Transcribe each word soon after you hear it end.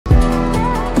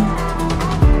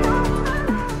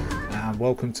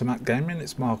welcome to Matt Gaming.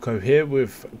 It's Marco here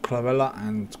with Chloella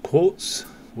and Quartz.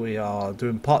 We are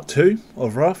doing part 2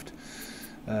 of Raft.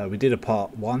 We did a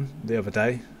part 1 the other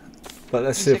day, but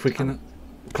let's see if we can...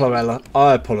 Chloella,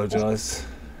 I apologise.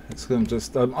 It's going to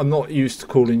just... I'm not used to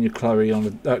calling you Chloe on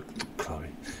a...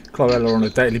 Chloella on a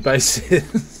daily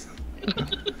basis.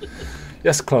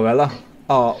 Yes, Chloella.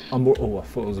 Oh, I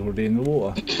thought I was already in the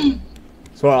water.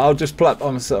 So I'll just play it by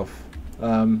myself.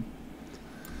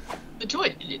 Enjoy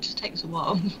it, it just takes a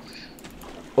while.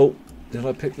 Oh, did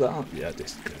I pick that up? Yeah,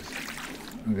 this is good.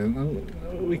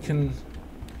 We can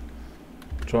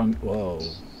try and... Whoa.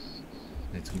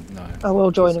 No. I will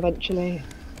join eventually.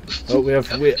 Oh, we have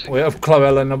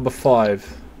Chloella number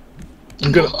 5.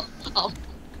 I'm gonna...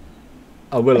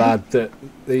 I will add that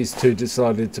these two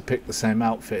decided to pick the same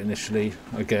outfit initially,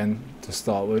 again, to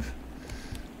start with.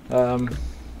 But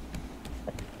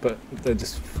they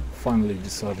just finally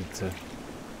decided to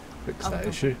fix that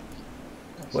issue.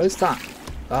 Where's that?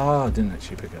 Ah, I didn't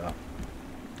actually pick it up.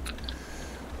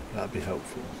 That'd be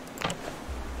helpful.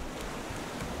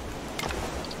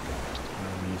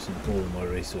 I'm using all my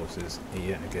resources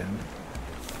yet again.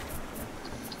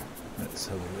 Let's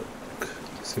have a look.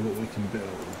 See what we can build.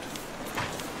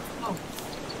 Oh,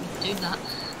 do that.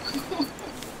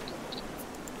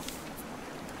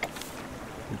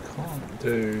 We can't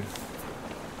do...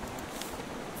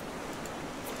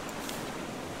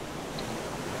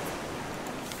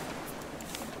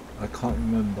 I can't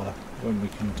remember when we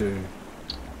can do...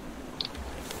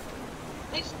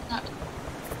 Isn't that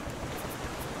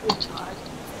water I've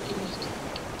used?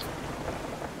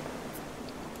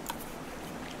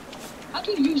 How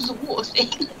do you use the water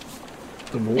thing?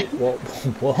 The what?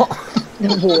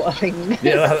 The water thing.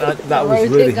 Yeah, that was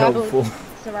really helpful.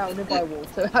 Surrounded by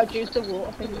water. How do you use the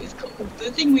water thing? It's called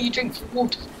the thing where you drink the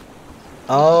water.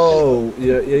 Oh,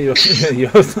 yeah,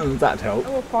 that'd help.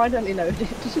 Oh, finally loaded.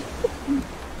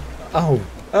 Oh,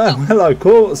 hello,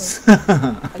 Quartz. I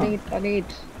need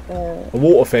a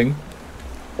water thing.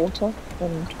 Water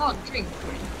and... I can't drink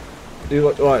really. You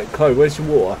got right, Chloe. Where's your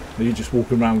water? Are you just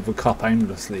walking around with a cup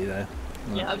aimlessly there?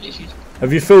 Right. Yeah, I've literally...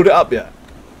 Have you filled it up yet?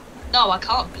 No, I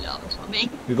can't fill it up, that's what I mean.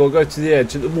 You've got to go to the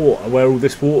edge of the water where all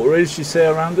this water is. You see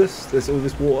around us? There's all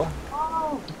this water.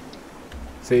 Oh.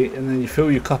 See, and then you fill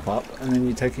your cup up, and then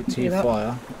you take it to your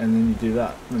fire, and then you do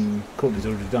that. And Courtney's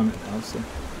already done it now, so...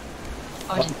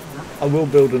 I will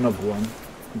build another one,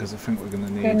 because I think we're going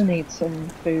to need... Gonna need some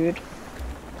food.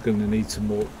 Going to need some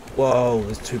more... Whoa,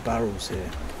 there's 2 barrels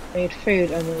here. I need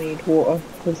food and I need water,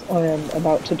 because I am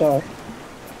about to die.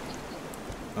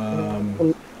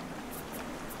 Oh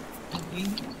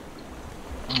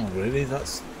really?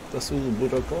 That's all the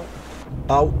wood I've got?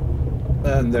 Oh!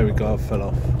 And there we go, I fell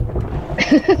off.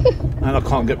 And I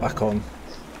can't get back on.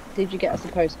 Did you get us a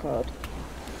postcard?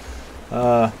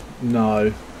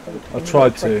 No. I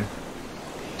tried to.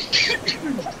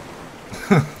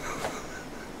 I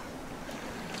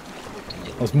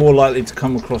was more likely to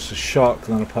come across a shark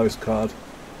than a postcard.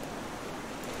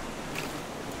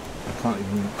 I can't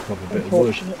even grab a bit of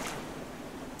wood.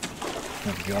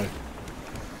 There we go.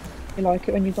 You like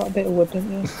it when you got a bit of wood,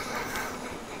 don't you?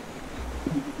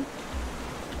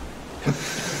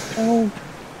 Oh.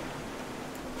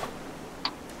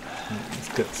 Let's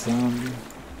get some.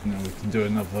 And then we can do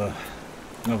another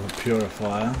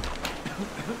purifier.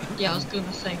 Yeah, I was going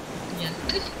to say, yeah.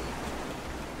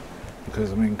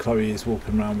 Because I mean, Chloe is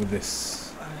walking around with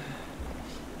this.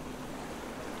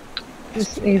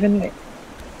 Just evenly.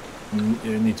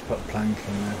 You need to put a plank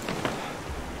in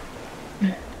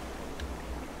there.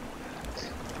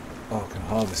 Oh, I can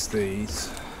harvest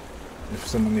these. If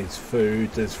someone needs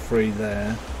food, there's 3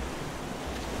 there.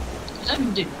 I don't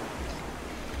even do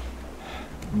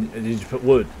that. Did you put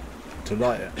wood to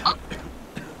light it?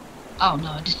 Oh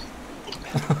no, I didn't.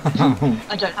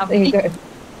 I don't have There any. you go.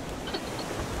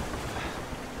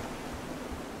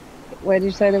 Where did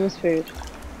you say there was food?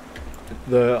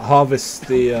 Harvest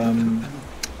the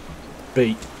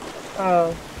beet.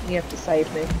 Oh, you have to save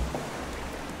me.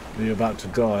 You're about to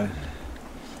die.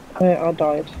 I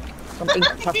died. I'm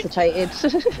incapacitated.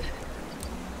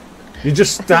 You're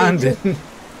just standing.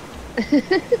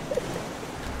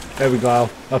 There we go.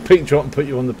 I picked you up and put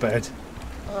you on the bed.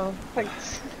 Oh,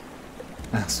 thanks.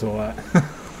 That's alright.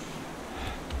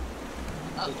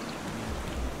 Oh.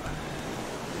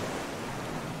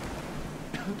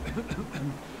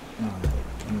 I'm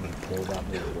going to pour that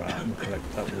water out and collect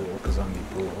that water because I need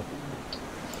water.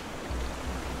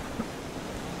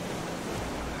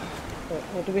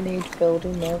 What do we need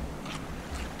building now?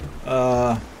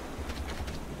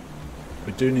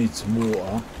 We do need some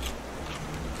water,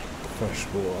 fresh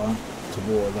water, to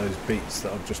water those beets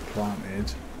that I've just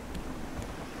planted.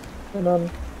 And I'm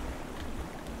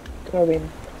going.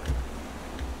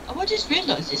 Oh, I just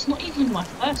realised it's not even my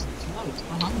first load, it's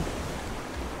my 100.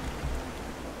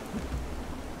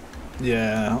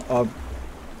 Yeah,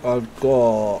 I've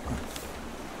got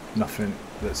nothing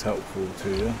that's helpful to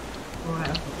you.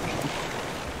 Alright.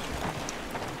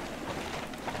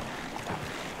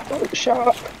 Oh,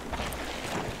 shark.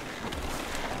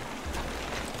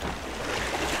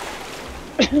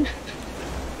 Did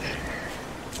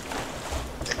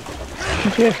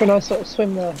you go for a nice sort of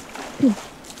swim there?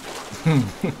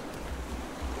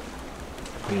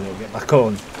 You know, get back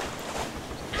on.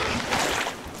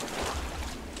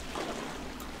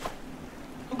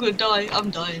 I'm gonna die, I'm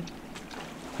dying.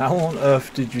 How on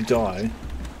earth did you die?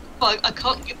 But I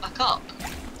can't get back up.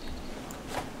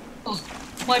 Oh,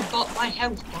 my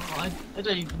health bar, I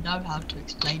don't even know how to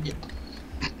explain it.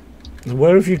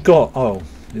 Where have you got? Oh,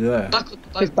 you're there. Back on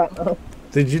the He's boat. back now.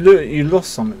 Did you look? You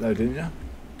lost something though, didn't you?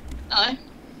 No.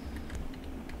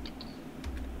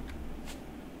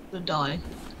 To die.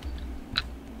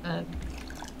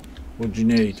 What do you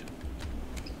need?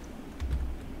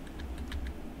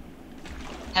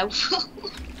 Health.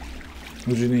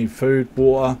 What do you need? Food,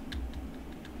 water?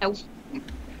 Health.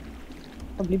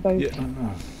 Probably both.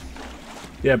 Yeah,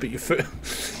 yeah, but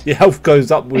your health goes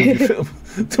up with your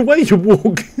the way you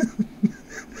walk.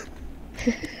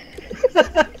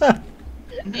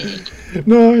 Me.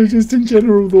 No, just in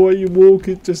general, the way you walk,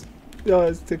 it just, oh,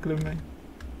 it's tickling me.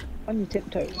 On your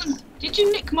tiptoes. Did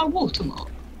you nick my watermark?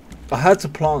 I had to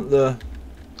plant the.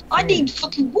 I need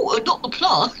fucking water, not the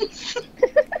plants.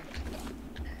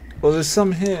 Well, there's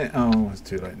some here. Oh, it's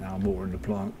too late now. I'm watering the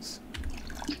plants.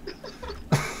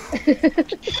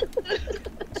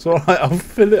 It's alright, I'll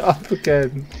fill it up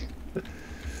again.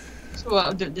 It's alright,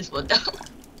 I'll do this one now.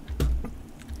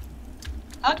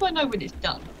 How do I know when it's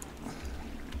done?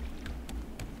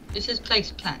 It says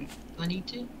place plant. Do I need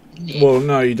to? Lit. Well,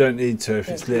 no, you don't need to if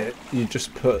it's lit. You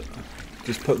just put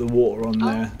the water on there.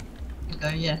 There we go,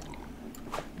 yeah.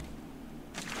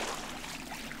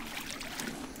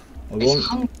 I It's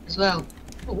hungry as well.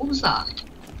 Oh, what was that?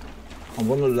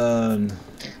 want to learn.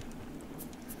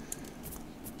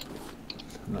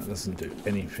 That doesn't do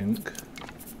anything.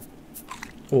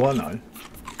 Oh, I know.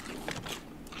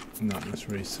 No, that's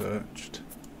researched.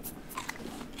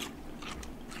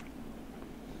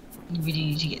 We really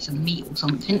need to get some meat or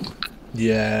something.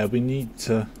 Yeah, we need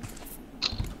to.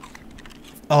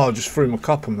 Oh, I just threw my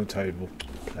cup on the table.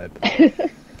 Pleb.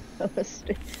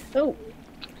 Oh,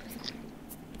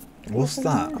 What's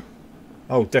that?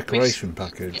 Oh, decoration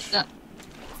package. Get that.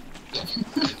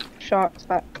 shark's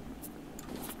back.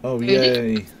 Oh,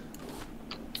 Really? yay.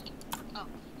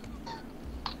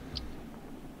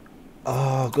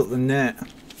 Oh, I've got the net.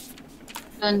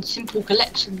 And simple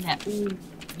collection net. Ooh,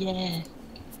 yeah.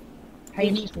 We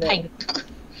Paint need net. paint.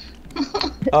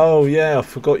 Oh, yeah, I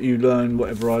forgot you learn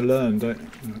whatever I learn, don't you?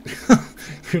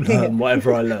 You learn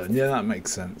whatever I learn. Yeah, that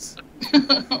makes sense.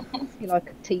 You like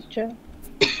a teacher?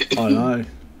 I know.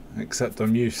 Except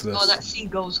I'm useless. Oh, that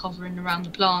seagull's hovering around the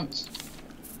plants.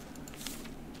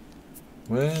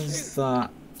 Where's that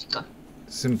Let's go.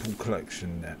 simple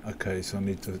collection net? Okay, so I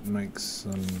need to make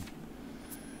some.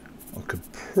 I could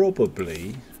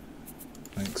probably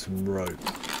make some rope.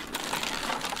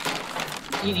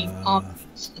 You need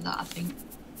arms for that, I think.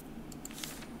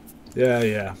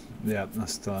 Yeah,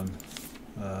 that's done.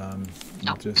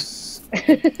 No. Just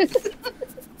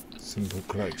simple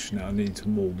collection net. I need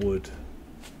some more wood.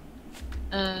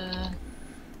 Oh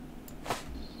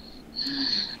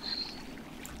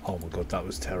my god, that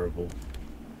was terrible.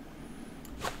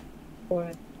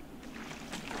 Or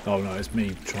Oh no, it's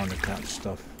me trying to catch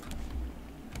stuff.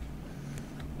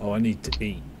 Oh, I need to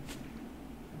eat.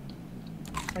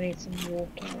 I need some water.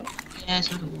 Yeah,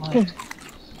 so do I.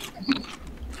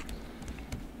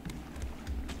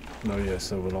 Oh yeah,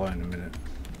 so will I in a minute.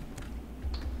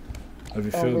 Have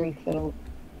you I'll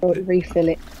filled? refill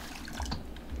it.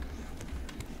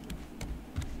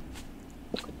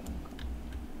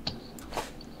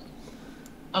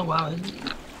 Oh wow.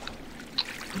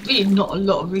 Really not a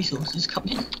lot of resources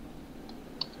coming.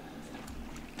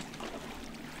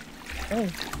 Oh,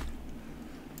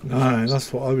 No,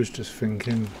 that's what I was just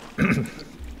thinking.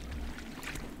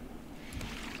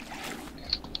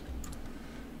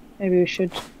 maybe we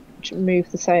should move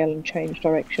the sail and change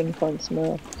direction, find some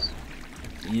earth.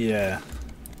 Yeah,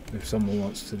 if someone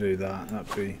wants to do that,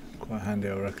 that'd be quite handy,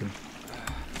 I reckon.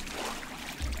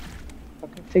 I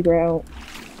can figure out.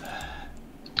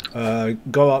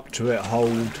 Go up to it,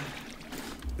 hold.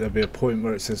 There'll be a point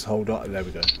where it says hold up. There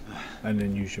we go. And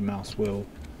then use your mouse wheel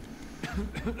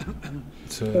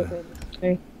to.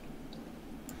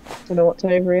 So don't know what's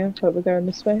over here, but we're going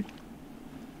this way.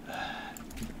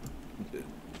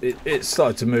 It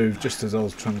started to move just as I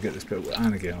was trying to get this bit of wood.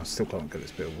 And again, I still can't get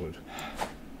this bit of wood.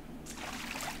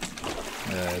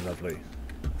 Yeah, lovely.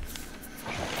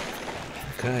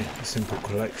 Okay, a simple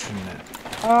collection net.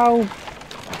 Oh,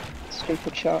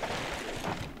 stupid shot.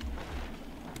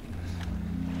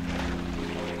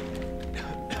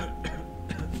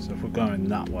 So if we're going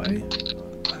that way,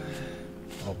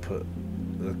 I'll put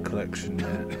the collection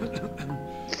net.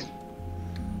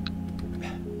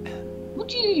 What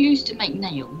do you use to make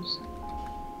nails?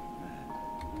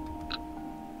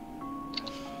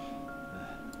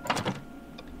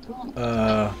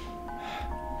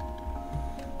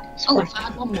 Oh, if I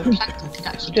had one more plank, I could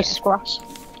actually Just get scrap.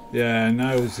 Yeah,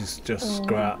 nails is just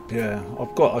scrap. Yeah,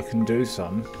 I can do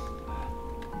some.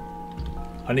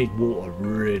 I need water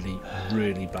really,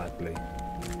 really badly.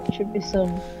 Should be some.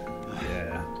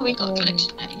 Yeah. Oh, we got a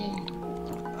collection there, yeah.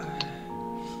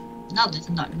 Now there's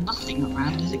nothing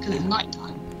around, is it? Because it's night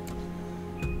time.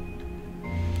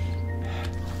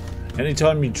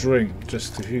 Anytime you drink,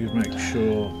 just if you could make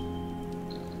sure.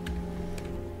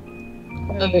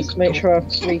 Just make sure I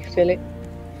refill it.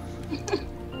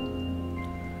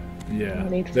 Yeah, I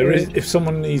need there is. food. If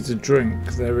someone needs a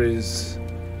drink, there is.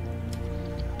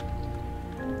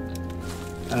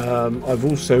 I've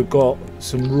also got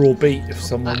some raw beet if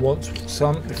someone wants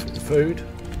some food.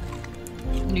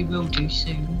 We will do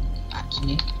soon,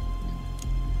 actually.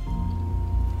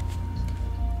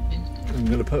 I'm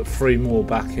going to put 3 more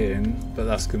back in, but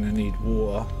that's going to need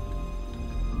water,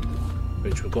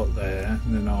 which we've got there,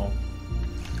 and then I'll.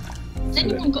 Has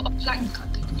anyone got a plank I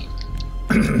could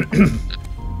knit?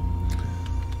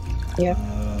 Yeah.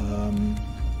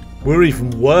 We're even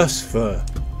worse for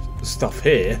stuff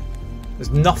here.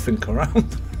 There's nothing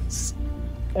around us.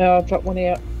 I've dropped one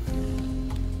here.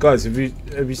 Guys, have you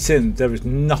seen there is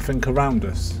nothing around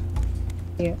us?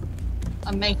 Yeah.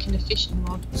 I'm making a fishing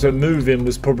rod. So moving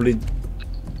was probably.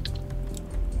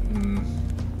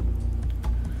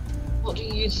 What do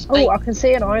you use as Oh, bait? I can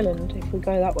see an island if we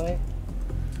go that way.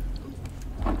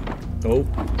 Oh,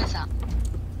 What's that?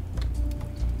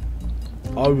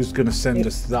 I was going to send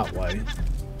us that way.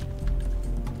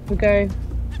 We go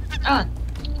Ah,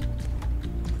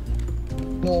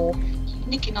 north.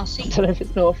 nicking our I seat. don't know if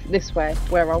it's north, this way,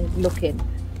 where I'm looking.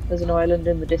 There's an island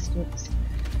in the distance.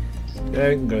 Yeah,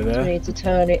 you can go We there. need to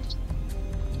turn it.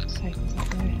 Take us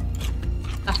that way.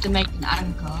 Have to make an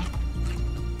anchor.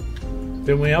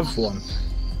 Didn't we have one?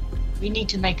 We need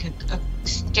to make a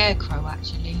scarecrow,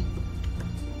 actually.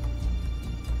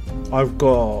 I've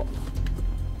got.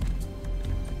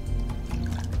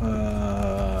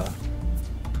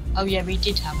 Oh yeah, we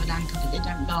did have an anchor, but they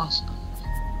don't last.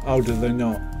 Oh, do they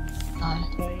not? No.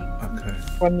 Okay.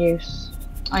 One use.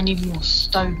 I need more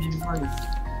stone and rope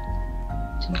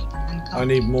to make an anchor. I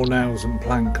need more nails and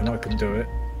plank, and I can do it.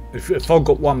 If I've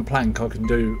got one plank, I can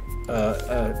do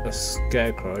a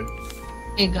scarecrow.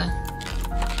 Here you go.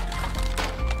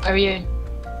 Where are you?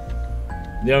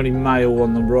 The only male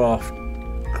on the raft,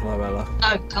 Chloella.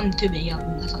 No, come to me.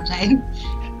 That's what I'm saying.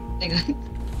 There you go.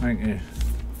 Thank you.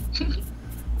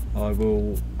 I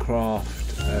will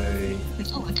craft a.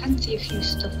 Oh, I can see a few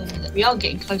stuff over there. We are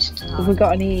getting closer to Have we that.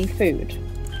 got any food?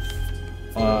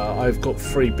 I've got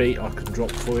 3 beet I can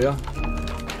drop for you.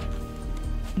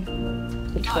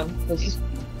 Which one? There's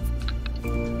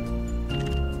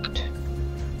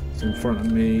It's in front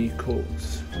of me,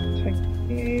 quartz. Thank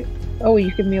you. Oh,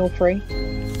 you give me all 3.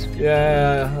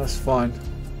 Yeah, that's fine.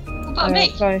 What about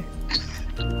me? So,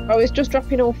 oh, it's just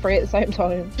dropping all 3 at the same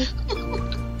time.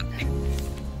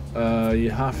 You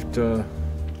have to.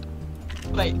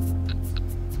 Wait.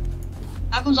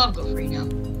 How comes I've got 3 now?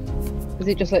 Because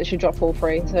it just lets you drop all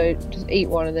 3. So just eat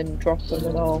one and then drop them,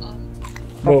 and I'll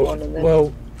have Well, one and then.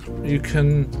 well, you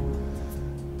can.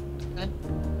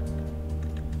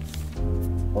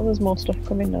 Oh, there's more stuff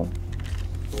coming now.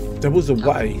 There was a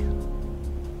way.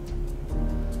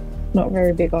 Not a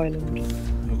very big island.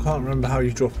 I can't remember how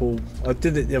you drop all. I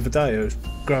did it the other day. I was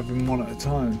grabbing one at a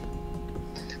time.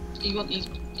 Do you want these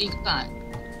back?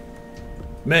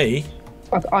 Me?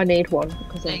 I need one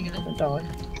because There I'm you go. gonna die.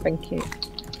 Thank you.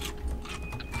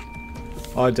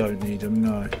 I don't need them.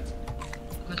 No. I have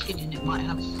a feeling it might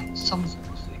have some sort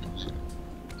of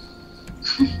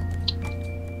food.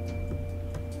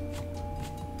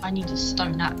 I need a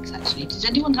stone axe, actually. Does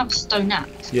anyone have a stone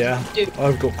axe? Yeah. Do.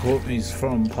 I've got Courtney's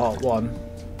from part 1.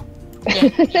 Yeah,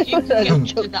 if you can get to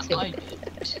Chucked that it. island.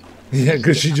 Yeah,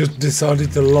 because she just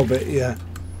decided to lob it. Yeah.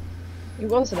 It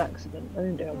was an accident. I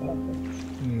didn't do it on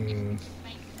purpose.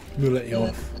 We'll let you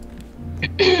off.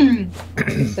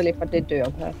 It's silly if I did do it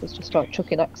on purpose, just start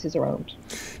chucking axes around.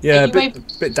 Yeah, Are a you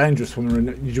bit dangerous when we're in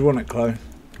it. Did you want it, Chloe?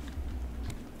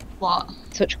 What?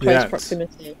 Such The close axe.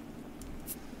 proximity.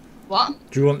 What?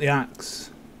 Do you want the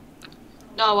axe?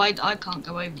 No, I can't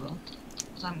go over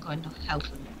because I haven't got enough health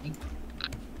or anything.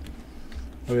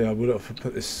 Oh yeah, we'll have to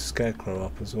put this scarecrow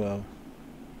up as well.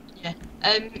 Yeah.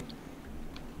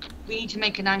 We need to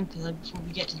make an anchor before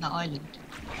we get to that island.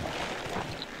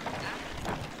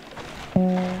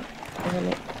 Have a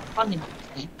look. Fun in this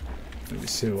thing. Let me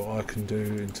see what I can do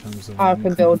in terms of. I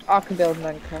can build an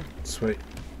anchor. Sweet.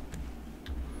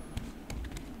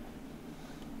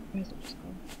 Where's it just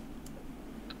gone?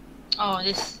 Oh,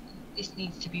 this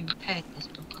needs to be repaired. This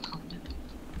book, I can't do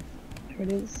it. There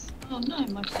it is. Oh no,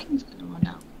 my thing's gonna run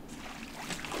out.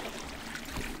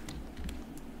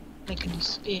 Making a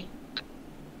spear.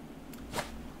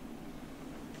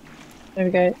 There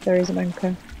we go. There is an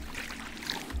anchor.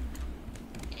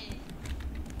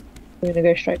 We're gonna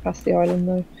go straight past the island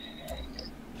though.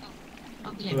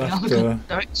 Oh yeah, We'll we have are to- in that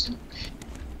direction.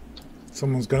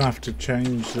 Someone's gonna have to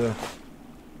change the.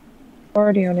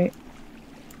 Already on it.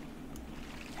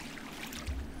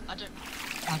 I don't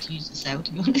know how to use the sail,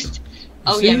 to be honest.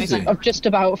 Oh It's yeah, easy. we're going. I've just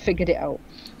about figured it out.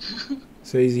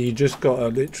 It's easy. You just gotta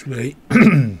literally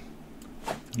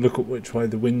look at which way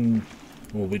the wind,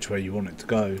 or which way you want it to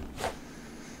go,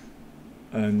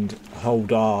 and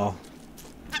hold R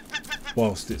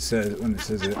whilst it says when it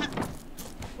says it.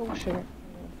 Oh sure.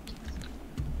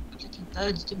 Fucking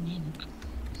birds do me in.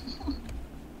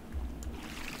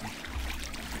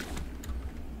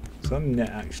 Some net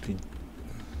actually.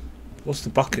 What's the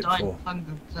bucket Dying for? of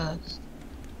hunger first.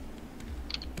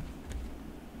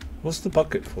 What's the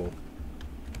bucket for?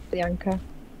 The anchor.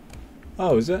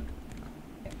 Oh, is it?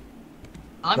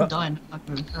 I'm What? dying of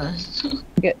hunger first.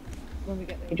 When we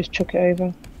get there, you just chuck it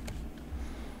over.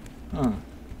 Oh,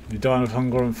 you're dying of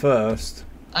hunger on first.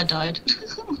 I died.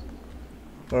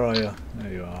 Where are you?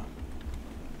 There you are.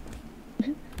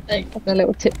 Hey. A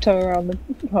little tiptoe around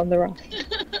the raft.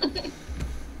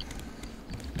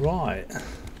 Right.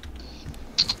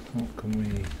 What can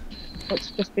we?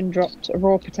 What's just been dropped? A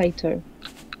raw potato.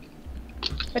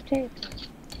 Potato.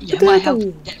 Yeah, my health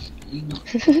is definitely not.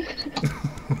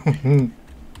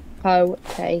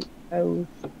 Potato.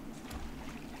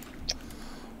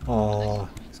 Oh,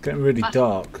 it's getting really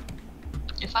dark.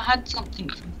 If I had something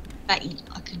from bait,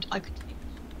 I could think.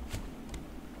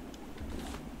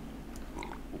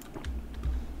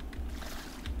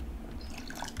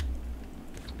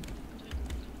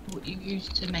 What you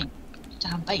used to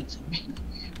have bait, I mean.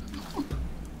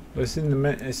 It's in the.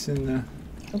 It's in the.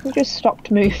 Have we just stopped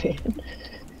moving?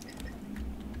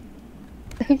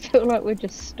 I feel like we're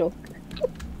just stuck.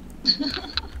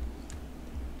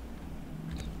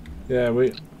 Yeah,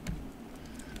 we.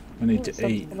 I need Oh, to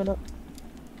sun's eat. coming up.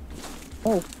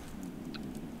 Oh.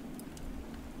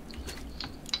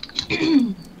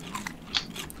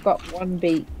 Got one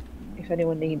beet if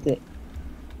anyone needs it.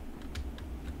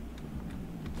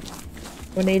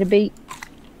 We need a beet.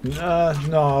 No,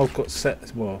 I've got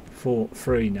set. Well,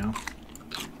 3 now,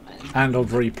 and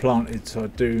I've replanted, so I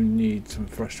do need some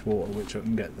fresh water, which I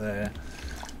can get there,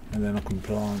 and then I can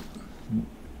plant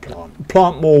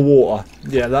more water.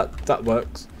 Yeah, that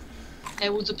works.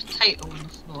 There was a potato on the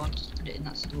floor, I'll just put it in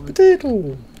that storage.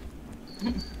 Potato.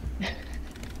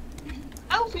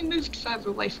 How have we moved further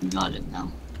away from the island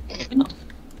now? We're not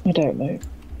I don't know.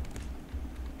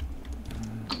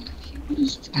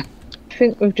 confused. I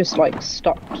think we've just like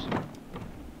stopped.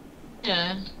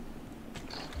 Yeah.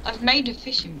 I've made a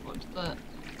fishing rod, but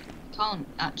can't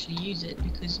actually use it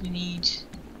because we need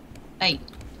bait.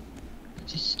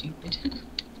 Which is stupid.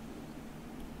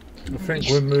 I think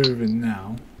we're moving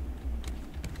now.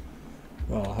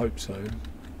 Well, I hope so.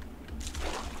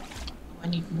 I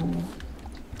need more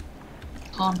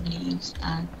palm leaves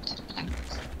and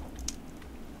planks.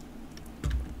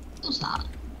 What's that?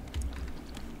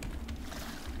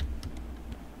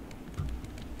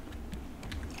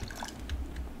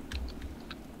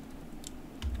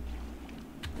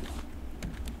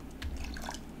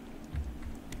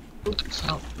 Oops,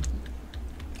 oh.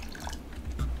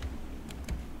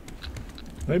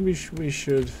 Maybe we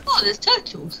should. Oh, there's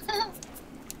turtles.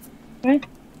 Right?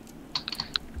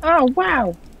 Oh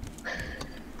wow!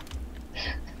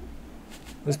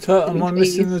 There's turtle. Am I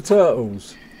missing the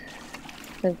turtles?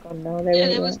 They've gone now. They Yeah,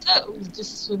 were there was turtles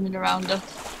just swimming around us.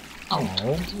 Oh,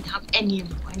 Aw. I didn't have any of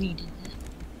what I needed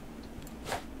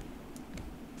there.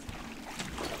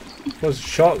 Was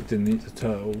shark didn't eat the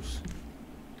turtles.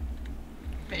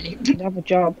 Really? They'd have a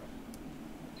job.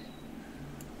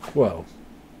 Well,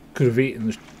 could have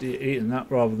eaten that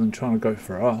rather than trying to go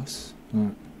for us.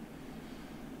 Right.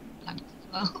 Planks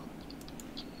as well.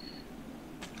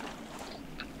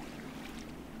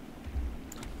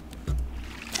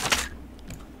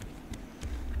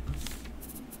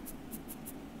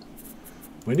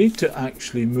 We need to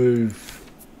actually move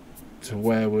to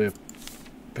where we're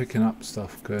picking up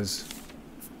stuff because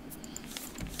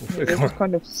We've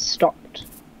kind of stopped.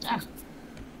 Ah,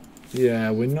 yeah,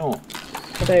 we're not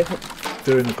I don't.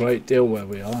 doing a great deal where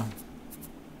we are.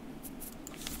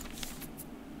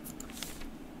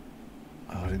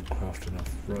 Oh, I didn't craft enough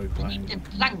rope I need plank. them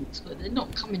planks, but they're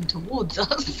not coming towards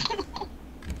us.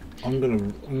 I'm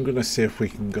gonna see if we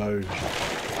can go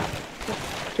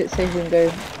It says we can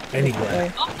go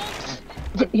anywhere. Oh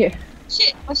no! Yeah.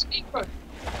 Shit, my speed broke.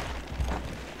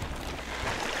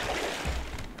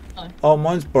 Oh,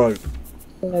 mine's broke.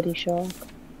 Bloody shark.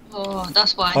 Oh,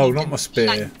 that's why I Oh, need not them my spear.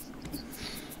 planks.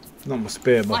 Not my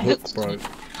spear. My hook hook's broke.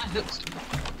 My hook's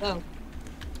well.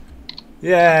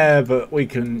 Yeah, but we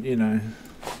can, you know,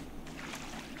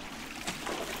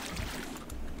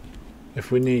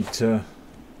 if we need to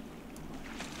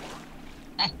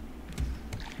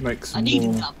make some I need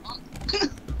more. another.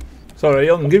 Sorry,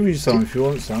 I can give you some if you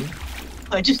want some.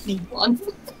 I just need one.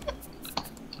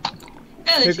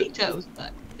 Yeah, the Hey, sea turtles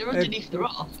back. They're underneath the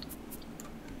raft.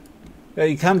 Yeah,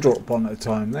 you can drop one at a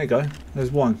time. There you go.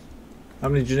 There's one. How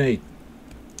many do you need?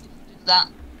 Just that.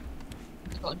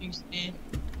 I've got a new spear.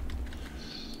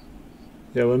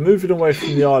 Yeah, we're moving away from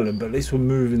the island, but at least we're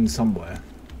moving somewhere.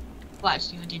 Well,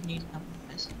 actually, I did need another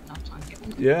one. I'll try and get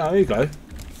one. Yeah, there you go.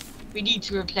 We need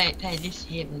to replay this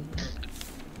here.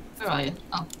 Where are you?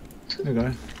 Oh. There you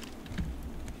go.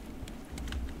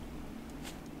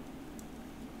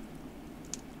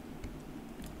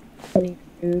 I need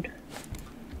food.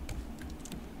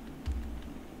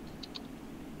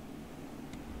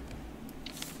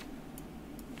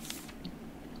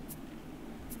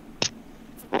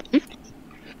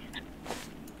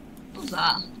 What's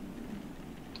that?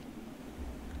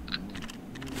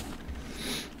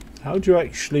 How do you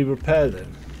actually repair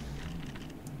them?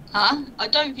 Huh? I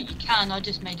don't think you can. I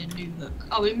just made a new hook.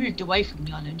 Oh, we moved away from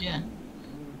the island, yeah.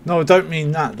 No, I don't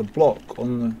mean that. The block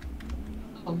on the.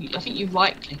 Oh, I think you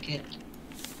right click it.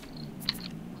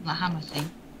 On the hammer thing.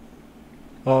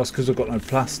 Oh, it's because I've got no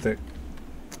plastic.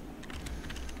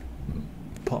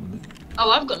 Pardon me.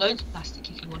 Oh, I've got loads of plastic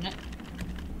if you want it.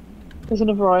 There's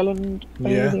another island over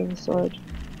Yeah. the other side.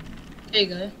 There you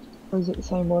go. Or is it the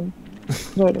same one? I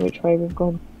don't know which way we've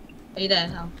gone. Are you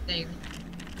there? Oh, there you go.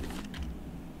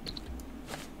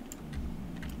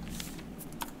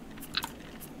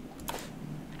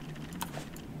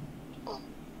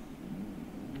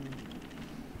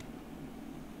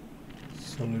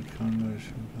 Solid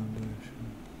foundation.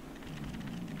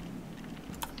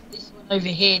 This one over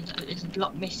here, there's a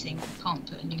block missing. Can't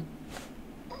put a new.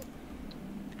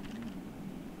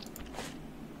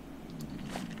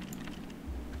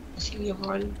 I see the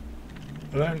other island.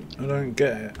 I don't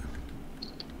get it.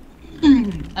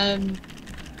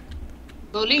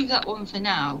 We'll leave that one for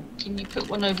now. Can you put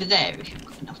one over there if you've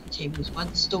got enough materials?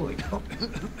 One storage box.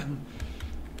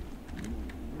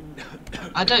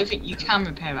 I don't think you can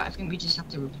repair it. I think we just have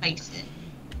to replace it.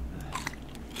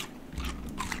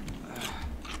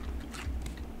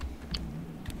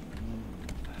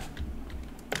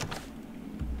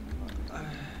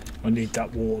 I need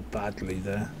that water badly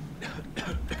there.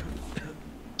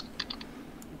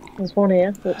 There's one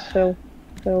here that's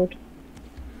filled.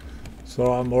 So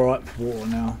I'm alright for water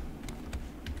now.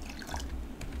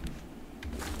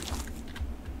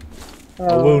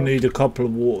 I will need a couple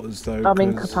of waters though. I'm 'cause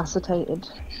incapacitated.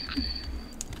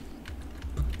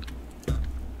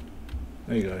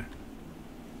 There you go.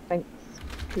 Thanks.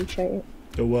 Appreciate it.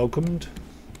 You're welcomed.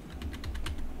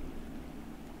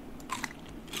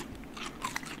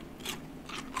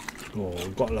 Oh,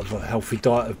 I've got to love a healthy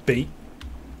diet of beet.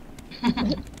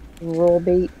 Raw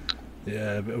beet.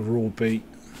 Yeah, a bit of raw beet.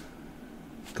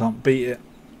 Can't beat it.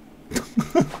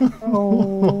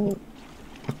 Oh.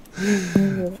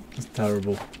 It's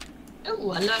terrible.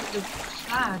 Oh, I learned the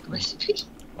flag recipe.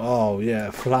 Oh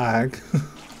yeah, flag.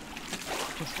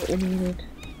 That's what we needed.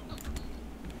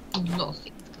 A lot of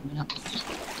things coming up.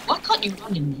 Why can't you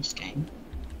run in this game?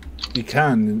 You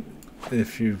can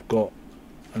if you've got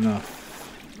enough.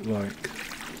 Like.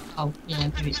 Oh, yeah,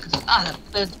 maybe it's because that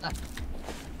bird's back.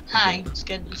 Hi,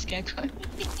 scared the scarecrow.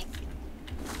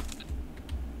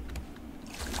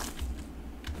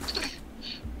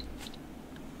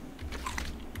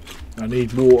 I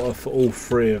need water for all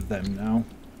three of them now.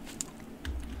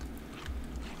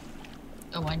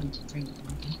 Oh, I need to drink.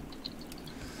 Okay.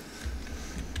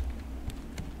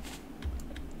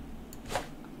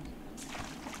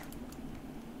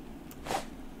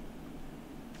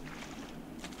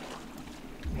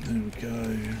 There we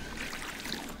go.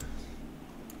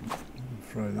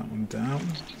 Throw that one down.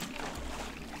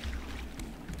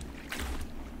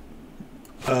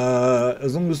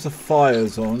 As long as the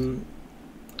fire's on,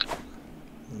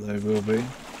 they will be.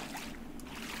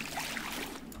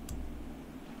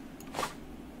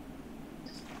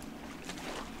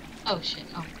 Oh shit,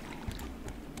 oh.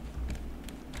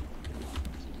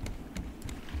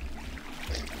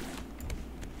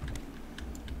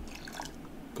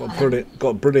 Got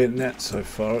a brilliant net so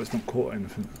far, it's not caught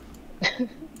anything.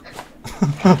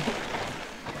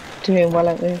 Doing well,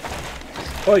 aren't we?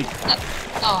 Oi!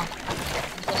 Oh,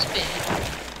 that's a bit.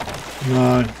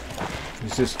 No,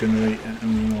 he's just going to eat it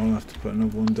and then I'll have to put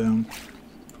another one down.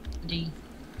 The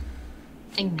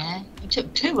thing there. He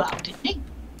took 2 out, didn't he?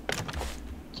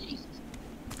 Jesus.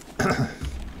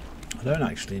 I don't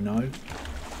actually know.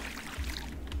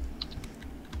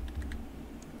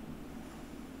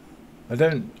 I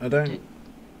don't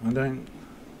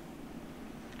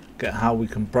get how we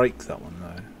can break that one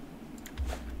though.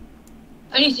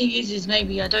 Only thing is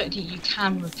maybe I don't think you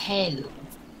can repair them.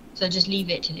 So just leave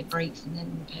it till it breaks and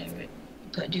then repair it.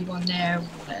 Do one there or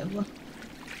whatever.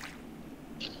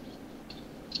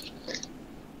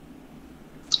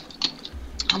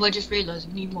 I just realised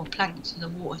we need more planks for the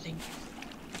water thing.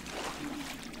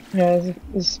 Yeah,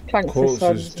 there's planks this side, Quartz has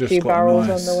there's a just few got barrels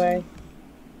nice. on the way.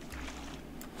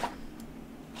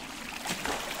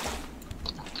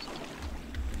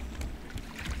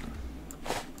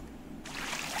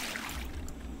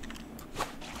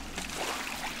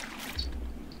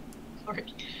 Sorry.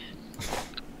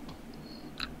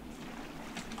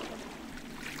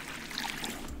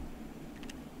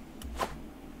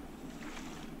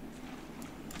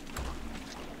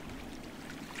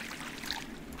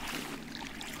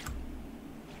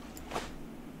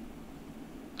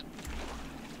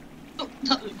 Oh,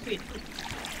 that looked weird.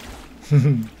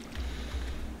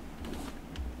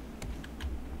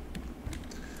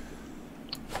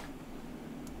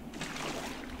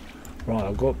 Right,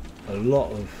 I've got a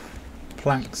lot of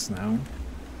planks now.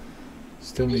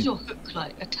 Still Is need. your hook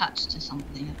like attached to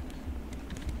something?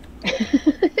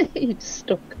 It's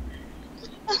stuck.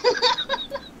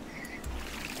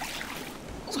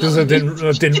 It's because I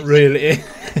didn't reel it in.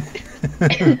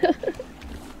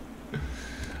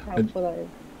 Helpful that is.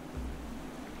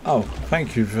 Oh,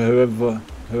 thank you for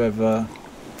whoever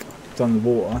done the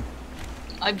water.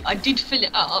 I did fill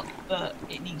it up, but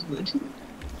it needs wood.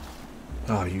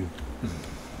 Oh, you.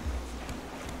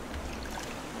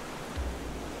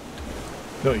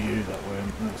 Not you that way.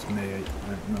 That's me.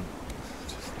 No.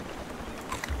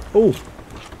 Oh,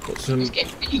 got some. It's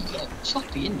getting really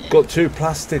choppy, isn't it? Got 2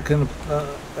 plastic and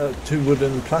 2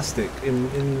 wooden plastic in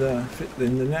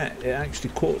the net. It actually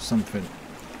caught something.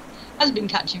 Has been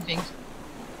catching things.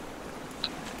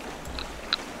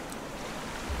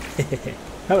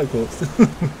 Hello, Quartz.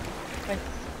 Thanks.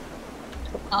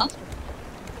 Huh?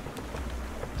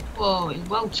 Whoa, it's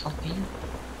well choppy.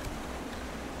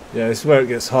 Yeah, this is where it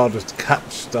gets harder to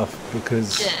catch stuff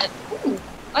because. Yeah. Ooh,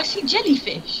 I see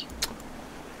jellyfish.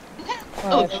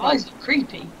 Oh, their eyes look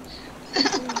creepy. I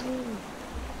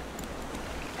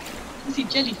see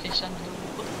jellyfish under the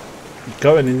water.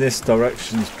 Going in this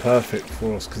direction is perfect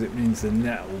for us because it means the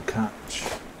net will catch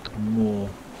more.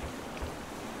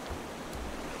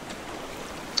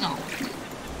 Oh.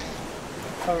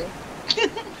 Sorry.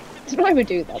 That's why we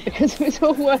do that, because we're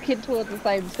all working towards the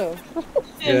same stuff.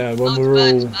 Yeah, when Back, we're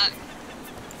all. back.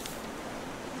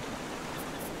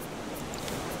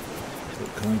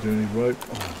 Can I do any rope?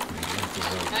 Oh,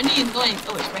 I need loads of rope. The only annoying,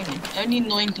 oh it's raining. The only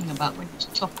annoying thing about when it's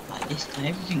choppy like this, though,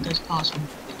 everything goes past me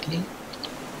quickly.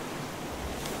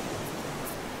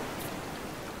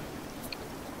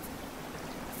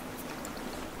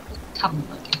 Cabin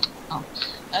working. Oh,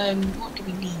 what do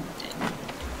we need then?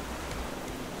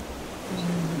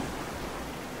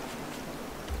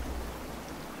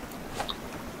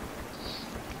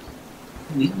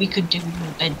 We could do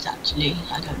more beds actually.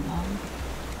 I don't know.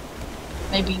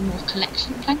 Maybe more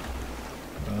collection plank.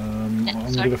 I'm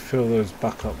going to fill those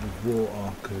back up with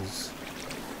water because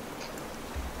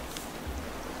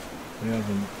we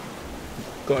haven't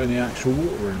got any actual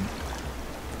water in.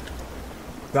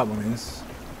 That one is.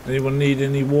 Anyone need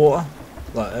any water?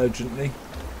 Like urgently?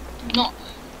 Not.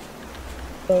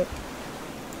 But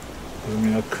I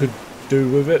mean, I could do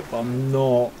with it, but I'm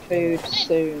not. food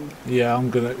soon. Yeah, I'm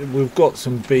gonna. We've got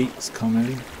some beets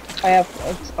coming. I have,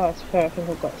 I swear, I think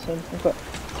I've got some. I've got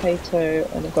potato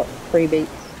and I've got 3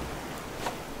 beets.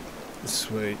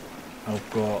 Sweet. I've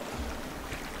got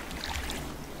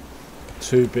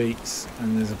 2 beets,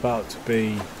 and there's about to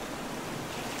be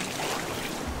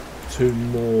 2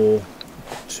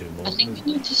 two more. I think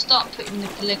we need to start putting the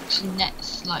collection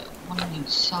nets like one on each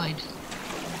side.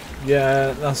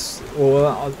 Yeah,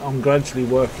 I'm gradually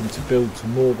working to build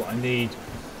some more, but I need,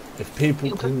 if people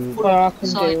You'll can, put Well, I can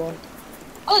side. do one.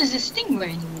 Oh, there's a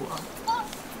stingray in the water.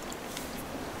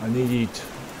 I need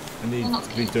not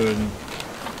to be doing,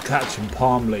 catching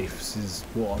palm leaves is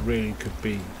what I really could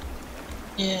be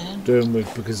Yeah. doing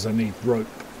with, because I need rope.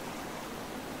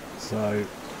 So,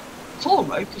 4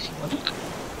 rope if you want it.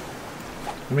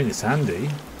 I mean, it's handy.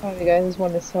 There we go, there's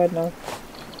one this side now.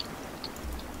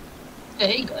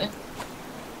 There you go.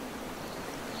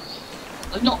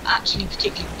 I'm not actually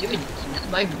particularly doing anything at the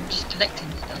moment, I'm just collecting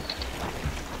stuff.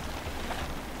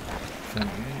 Thank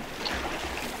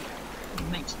you.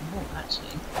 It makes them more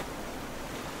actually.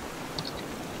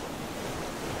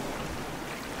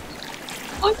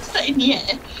 Why was that in the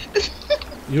air?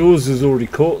 Yours has already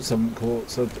caught some caught,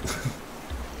 so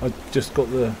I just got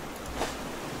the.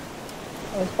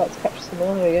 I was about to catch some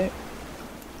more, there we go.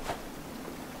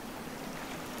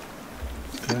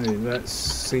 Okay, let's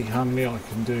see how many I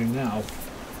can do now.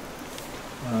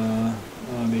 I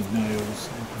need nails.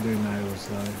 I can do nails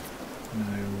though.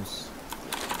 Nails.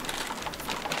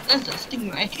 There's that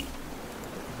stingray.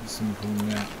 Simple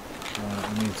net.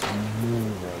 I need some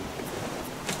more rope.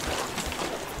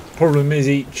 Problem is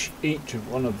each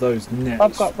of one of those nets.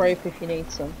 I've got rope if you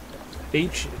need some.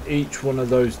 Each one of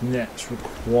those nets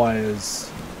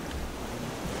requires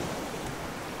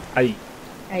 8.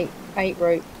 Eight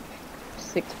rope,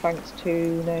 6 planks,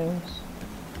 2 nails.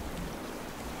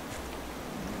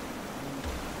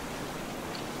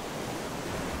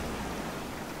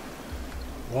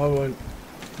 Why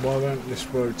won't this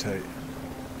rotate?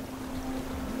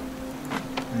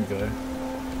 There you go.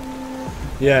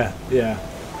 Yeah.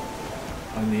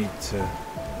 I need to.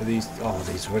 Are these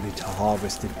ready to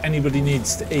harvest? If anybody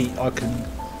needs to eat, I can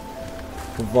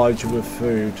provide you with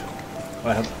food.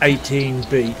 I have 18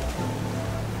 beef,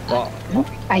 but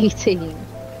 18.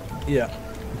 yeah,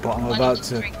 but I'm I about need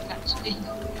to drink actually.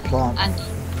 plant And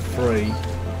 3.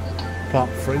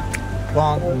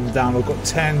 Plant them down. I've got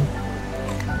 10.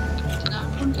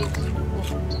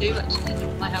 Two actually.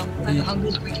 My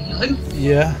hunger's pretty low.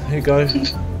 Yeah, here you go.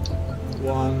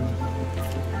 1,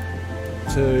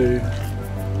 2,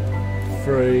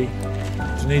 3.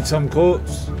 Do you need some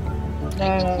quartz? No,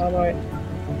 I'm alright.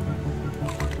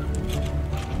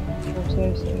 I'm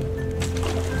so sorry.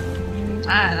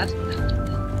 Ah, that's good.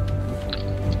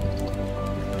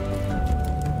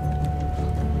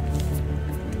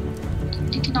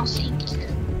 Digging our seeds.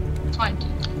 Trying to.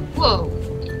 Whoa!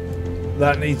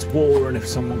 That needs water, and if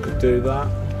someone could do that,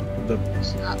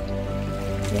 What's that?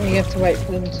 You have to wait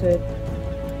for them to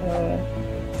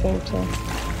filter.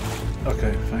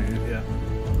 okay, thank you. Yeah.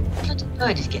 Bloody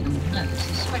bird is getting on my nerves.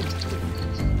 I swear it's doing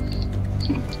this.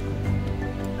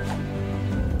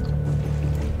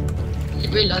 I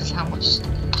didn't realise how much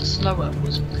slower it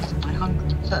was because of my hunger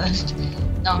at first.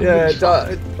 Now I'm Yeah, really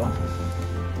fast.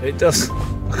 it does. I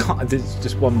can't. It's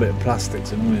just one bit of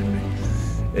plastic's annoying me.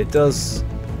 It does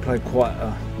play quite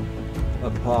a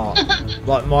part.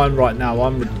 Like mine right now,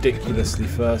 I'm ridiculously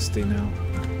thirsty now.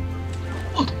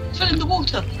 Oh, it fell in the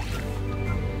water.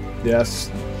 Yeah, it's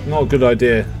not a good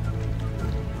idea.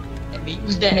 I mean, it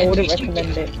was there. I wouldn't Please don't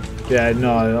recommend get it, Yeah,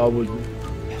 no, I wouldn't.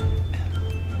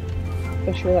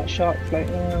 especially with that shark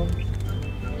floating around.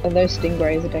 And those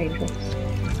stingrays are dangerous.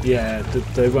 Yeah,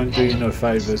 they won't do you no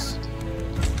favours.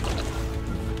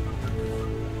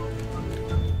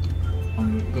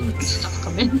 I'm gonna. stuff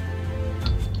coming.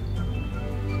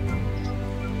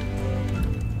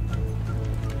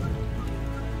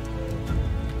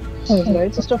 Oh, there's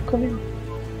loads of stuff coming.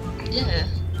 Yeah.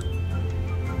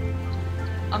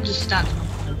 I'm just standing on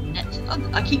the net.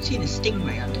 I keep seeing a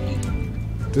stingray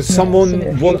underneath. Does Yeah, someone I've seen it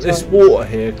a few want this times. water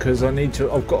here? Because I need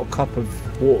to. I've got a cup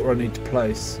of water I need to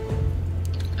place.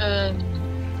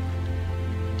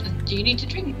 Do you need to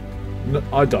drink? No,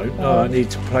 I don't. No, I need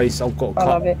to place. I've got a I'll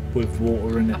cup have it. with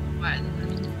water in it. Oh, right.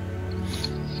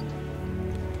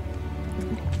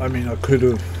 I mean, I could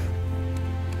have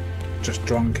just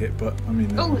drunk it, but I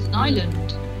mean. Oh, it's an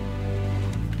island.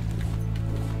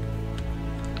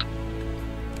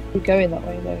 We're going that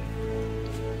way though.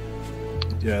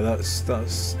 Yeah, that's the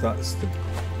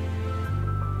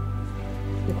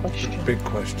The question. big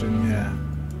question. Yeah.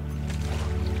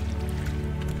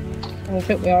 I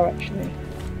think we are actually.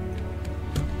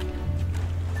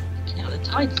 Now the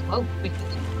tide's well quicker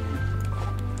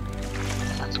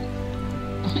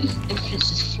than everything's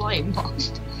just flying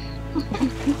past.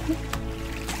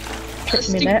 Tripped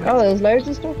me net. Oh, there's loads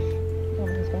of stuff. Oh,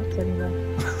 there's not anymore.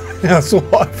 That's what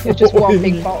I thought. It's just one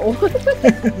big bottle.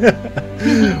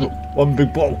 One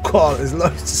big bottle of car, there's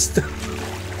loads of stuff.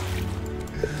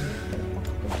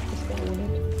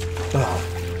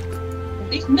 Oh,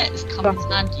 These nets come in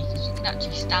handy because you can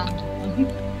actually stand on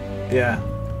them. yeah.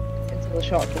 Into the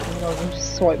shop and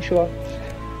just swipe you off.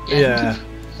 Yeah.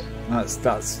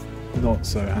 That's not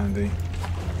so handy.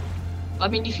 I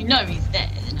mean, if you know he's there,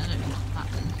 then I don't know what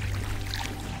happens.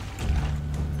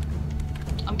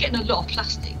 I'm getting a lot of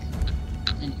plastic.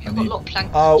 And you've got a lot of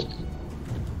planks. Oh. Actually.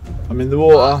 I'm in the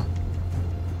water.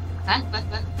 Huh?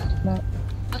 No.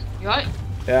 You right?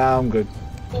 Yeah, I'm good.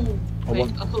 Oh, I wait,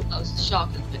 want- I thought that was the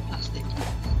shark with a bit of plastic.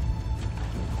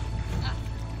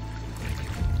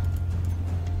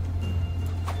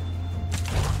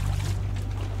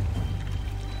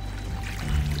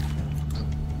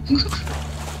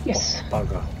 Yes.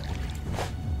 Bugger.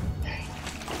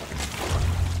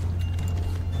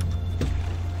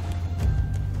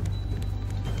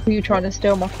 Were you trying to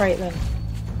steal my crate then?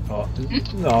 Oh,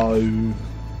 no.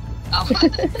 Oh,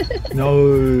 No.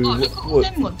 oh look at all What-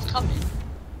 them ones coming.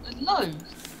 There's loads.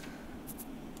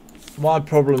 My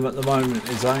problem at the moment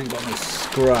is I ain't got no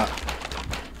scrap.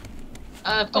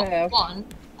 I've got Yeah. one,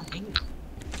 I think.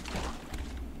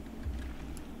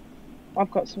 I've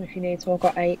got some if you need, so I've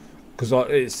got 8. Because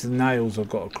it's the nails I've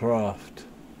got to craft.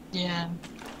 Yeah.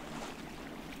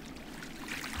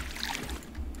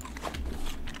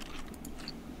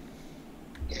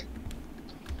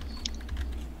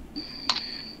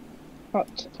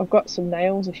 But I've got some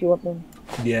nails if you want them.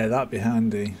 Yeah, that'd be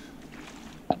handy.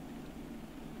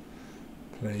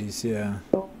 Please, yeah.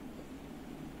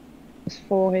 There's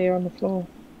 4 here on the floor.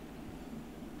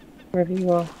 Wherever you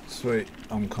are. Sweet,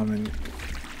 I'm coming.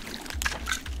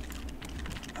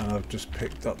 And I've just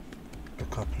picked up a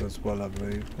couple as well, I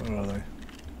believe. Where are they?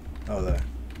 Oh, there.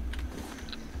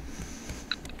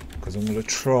 Because I'm going to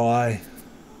try.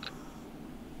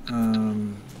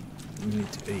 I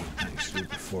need to eat actually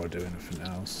before I do anything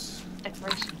else.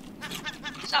 Decoration.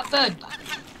 Is that bird back?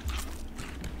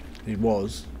 He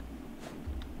was.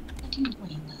 What are you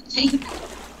doing that thing?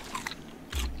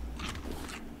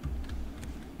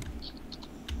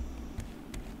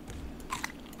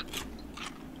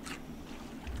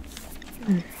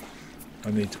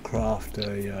 I need to craft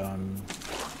a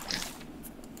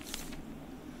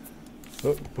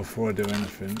look before I do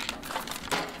anything.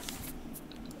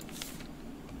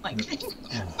 Like,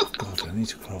 Oh god, I need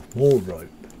to craft more rope.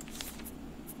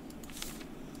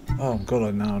 Oh god,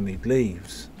 I now need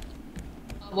leaves.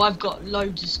 oh, I've got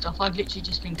loads of stuff. I've literally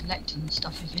just been collecting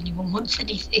stuff if anyone wants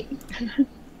anything.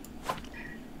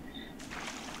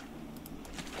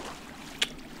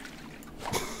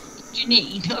 What do you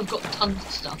need? I've got tons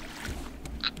of stuff.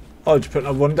 Oh, did you put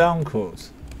another one down,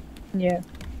 Courts? Yeah.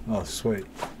 Oh, sweet.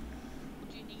 What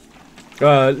do you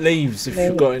need? Leaves if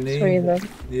you've got any. 3 of them.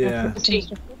 Yeah. I'll put some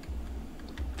stuff-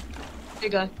 Here you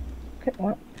go. Look at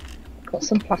that. Got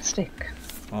some plastic.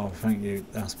 Oh, thank you.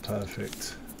 That's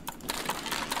perfect.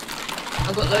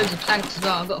 I've got loads of planks as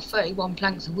well. I've got 31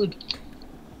 planks of wood.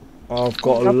 I've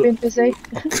got I've been busy.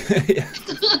 yeah.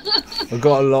 I've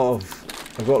got a lot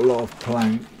of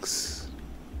planks.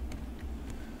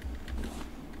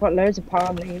 Got loads of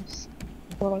palm leaves.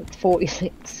 I've got like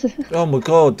 46. Oh my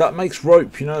god, that makes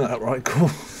rope, you know that, right? Cool.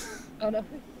 Oh no.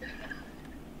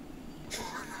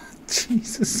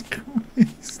 Jesus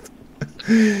Christ.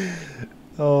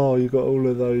 Oh, you got all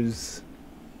of those.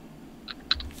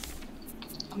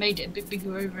 I made it a bit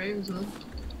bigger over here as well.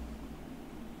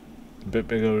 A bit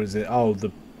bigger, is it? Oh, the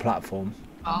platform.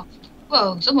 Oh.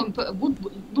 Well, someone put a wood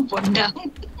one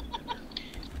down.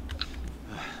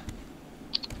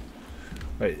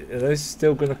 Wait, are they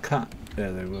still going to cut?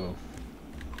 Yeah, they will.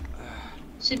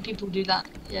 Seen people do that,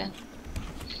 yeah.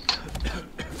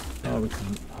 Oh, we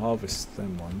can harvest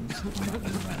them ones. And that one,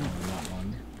 that one, that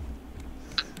one.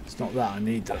 It's not that I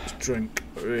need that to drink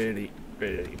really,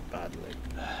 really badly.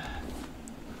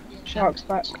 Shark's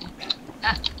back.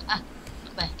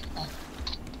 Where?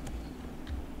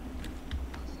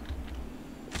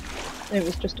 It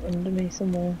was just under me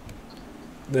somewhere.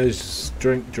 There's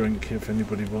drink if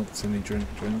anybody wants any drink.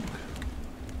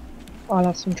 I'll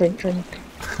have some drink.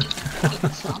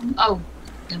 Some. Oh,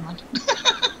 never mind.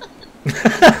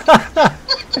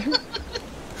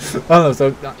 Oh no, so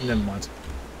never mind.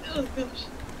 Oh gosh.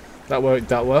 That worked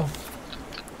that well.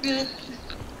 Yeah.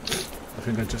 I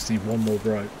think I just need one more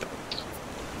rope,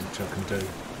 which I can do.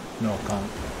 No, I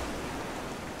can't.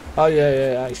 Oh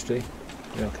yeah, actually,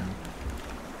 yeah, I can.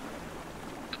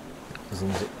 As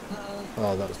long as it.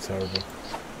 Oh, that was terrible.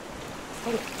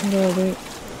 No, wait.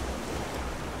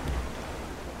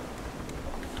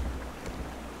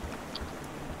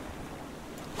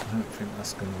 I don't think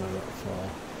that's going to go that far.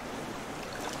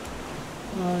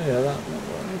 Oh yeah, that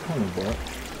kind of work.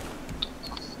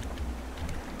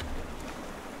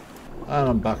 And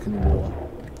I'm back in the water.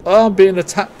 Oh, I'm being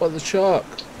attacked by the shark.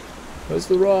 Where's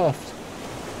the raft?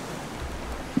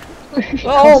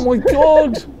 Oh my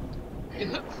god!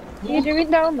 What are you doing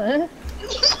down there?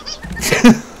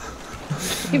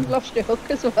 You've lost your hook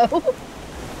as well.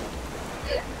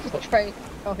 Just straight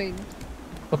going.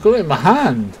 I've got it in my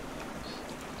hand.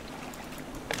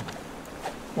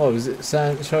 What was it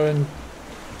showing?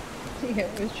 Yeah,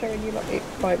 it was showing you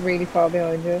like really far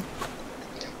behind you.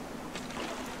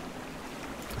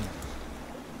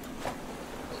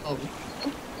 Oh.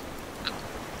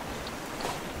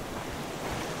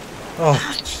 Oh,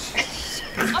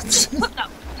 I've just put that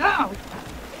down.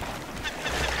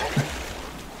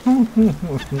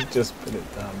 just put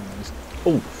it down.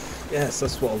 Oh, yes,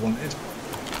 that's what I wanted.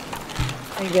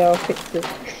 There you go, I fixed it.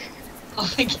 Oh,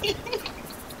 thank you.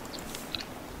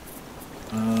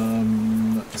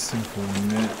 Simple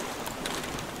net.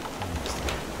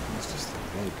 It's just a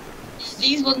rope.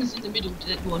 These ones in the middle,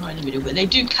 well not in the middle, but they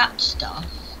do catch stuff.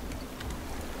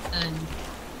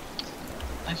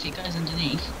 If it goes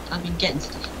underneath, I've been getting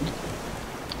stuff from it.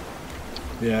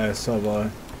 Yeah, so have I.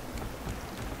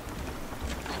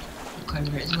 Look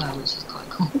over it as well, which is quite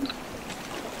cool.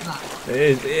 Right.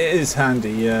 It is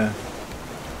handy, yeah.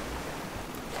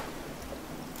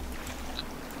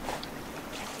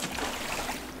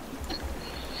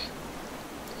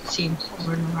 See him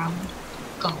hovering around.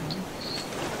 Gold.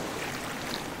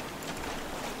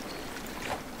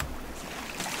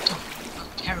 Oh,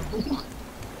 terrible.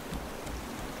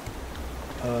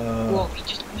 Well, he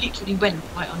just literally went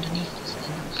right underneath us and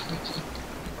that was freaky.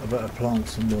 I better plant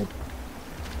some more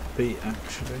beet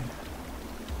actually.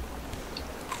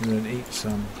 And then eat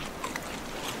some.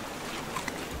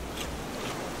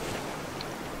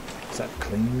 Is that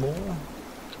clean water?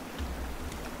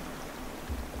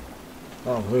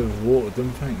 Oh, whoever watered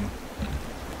them, thank you.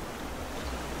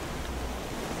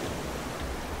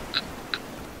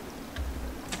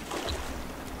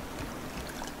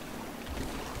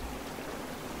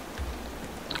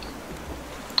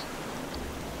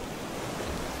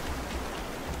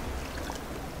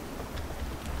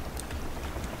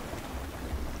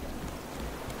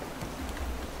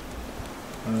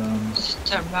 Just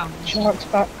turn around. Shark's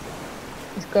back.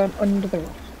 He's gone under the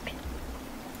raft.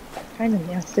 Pain in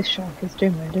the ass this shark is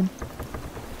doing, Roden.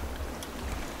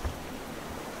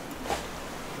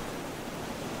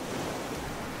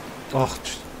 Oh,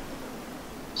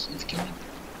 So let's get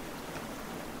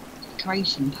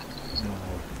decoration back. no,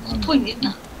 What's the point, isn't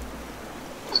there?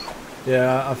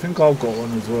 yeah, I think I've got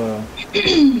one as well.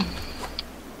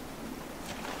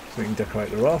 So we can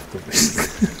decorate the raft with this.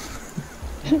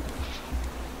 I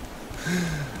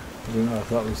don't know if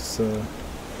that was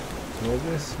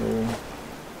obvious or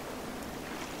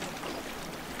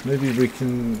maybe we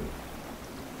can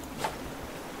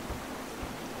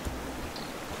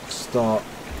start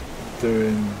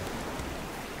doing.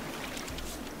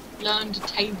 Learn the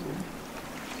table.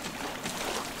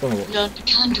 Don't know what. Learn the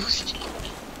candlestick.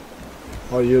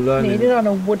 Oh, you're learning. Needed on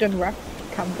a wooden raft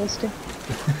candlestick.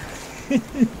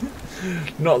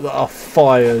 Not that our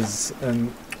fires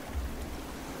and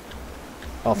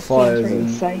our fires Really and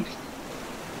safe.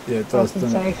 yeah, it does. Health and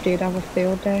Doesn't it? safety, you'd have a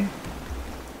field day.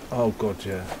 Oh god,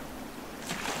 yeah.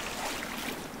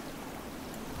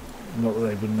 Not that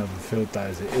they wouldn't have a field day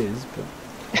as it is, but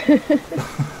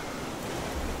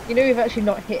You know we've actually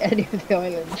not hit any of the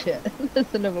islands yet.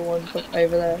 There's another one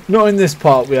over there. not in this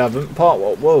part. We haven't. Part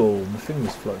what? Whoa, my thing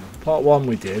was floating. Part one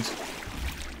we did.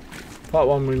 Part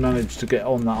one we managed to get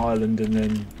on that island and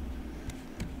then.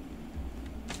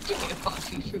 Give me quite a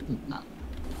few fruit from that.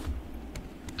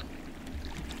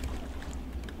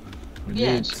 We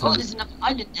Yeah, need some- there's another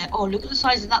island there. Oh, look at the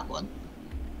size of that one.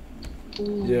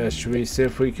 Ooh. Yeah, should we see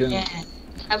if we can? Yeah.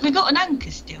 Have we got an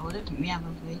anchor still? I don't think we have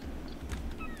we?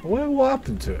 Well, what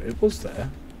happened to it? It was there.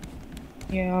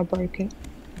 Yeah, I broke it.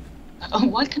 Oh,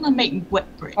 why can I make wet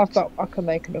bricks? I can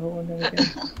make another one, there we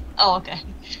go. Oh, okay.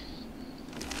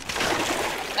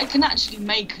 I can actually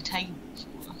make a table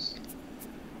for us.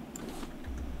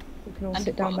 We can all And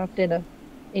sit down and what? have dinner.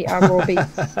 Eat our raw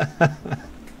beets. Have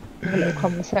a little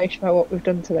conversation about what we've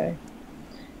done today.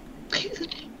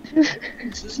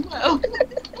 Thanks as well.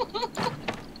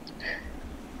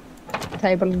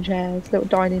 Table and chairs, little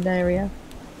dining area.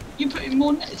 You putting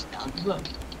more nets down as well?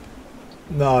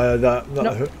 No, that. No.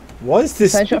 No. Why is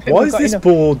this? So I don't think Why we've is got this enough.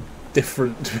 board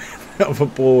different to of a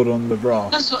board on the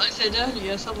raft? That's what I said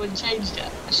earlier. Someone changed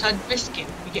it. Should I risk it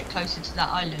when we get closer to that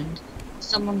island?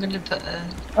 Someone gonna put a.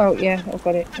 Oh yeah, I've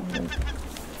got it.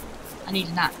 I need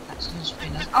an axe. Actually, I just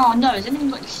realised. Oh no! Has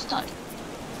anyone got any stone?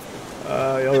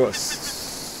 I got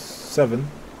 7.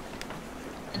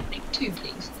 And make 2,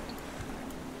 please.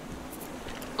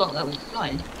 Well, that was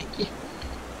flying. Thank you.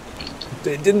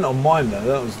 It didn't on mine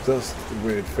though. That's the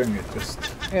weird thing. It just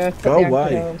Yeah, I've put go the anchor away.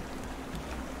 down.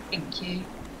 Thank you.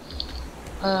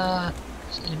 It's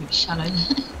a little bit shallow.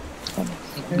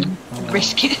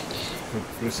 Brisket.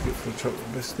 Brisket for a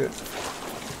chocolate biscuit.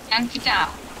 Anchored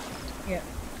out. Yeah.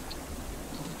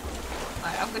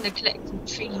 Right, I'm gonna collect some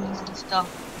trees and stuff.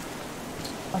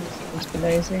 I'm just being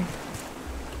lazy.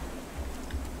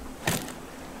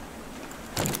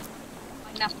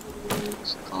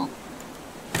 Pineapples, can't.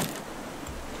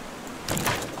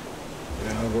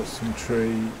 Yeah, I've got some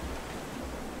tree.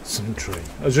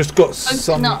 I just got some.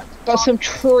 Coconut. Got some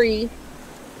tree.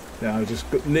 Yeah, I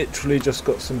literally just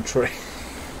got some tree.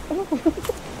 You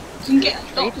can get a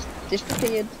Tree lot. just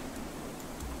disappeared.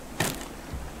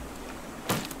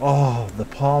 Oh, the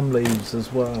palm leaves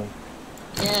as well.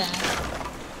 Yeah.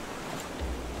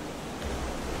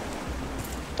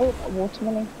 Oh, a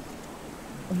watermelon.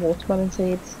 And watermelon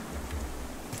seeds.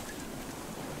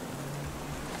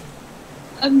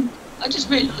 I just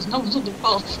realised no one's on the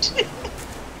raft.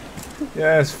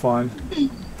 Yeah, it's fine.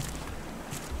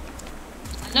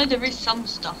 I know there is some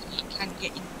stuff that you can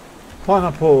get in.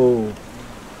 Pineapple.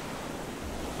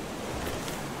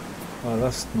 Oh,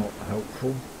 that's not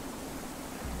helpful.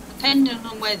 Depending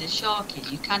on where the shark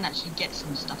is, you can actually get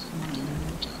some stuff from under the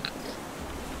water.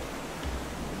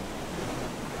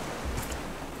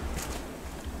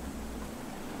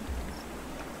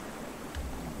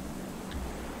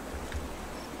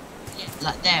 Yeah,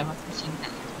 like there, I can see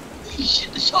that.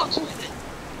 Shit, the shark's with it.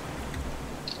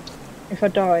 If I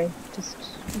die, just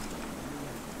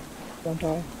don't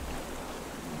die.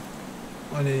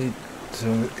 I need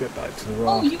to get back to the raft.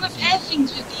 Oh, you repair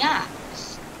things with the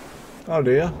axe. Oh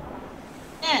dear.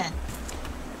 Yeah.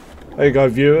 There you go,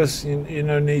 viewers. You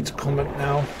no need to comment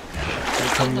now.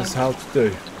 They're telling us how to do.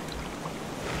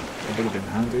 It would have been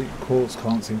handy. Quartz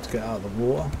can't seem to get out of the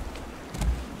water.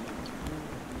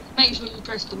 Make sure you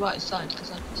press the right side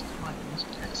because I pressed the right one was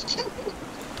pressed.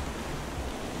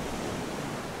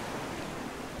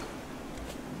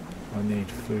 I need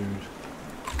food.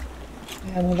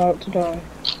 Yeah, I'm about to die.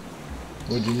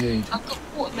 What do you need? I've got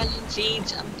watermelon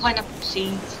seeds and pineapple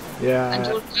seeds and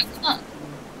Yeah, all coconut.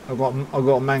 I've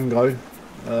got a mango,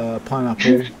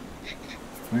 pineapple.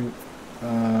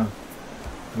 I've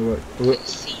got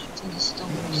Seeds in the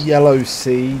stones. yellow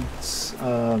seeds.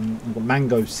 I've got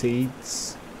mango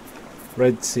seeds,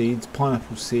 red seeds,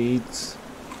 pineapple seeds.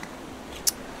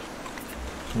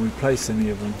 Can we place any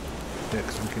of them? Yeah,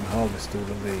 because we can harvest all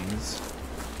of these.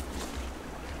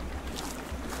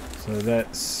 So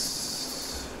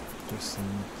let's do some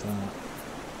of that.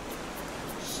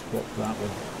 Swap that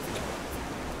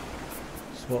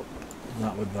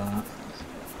with that.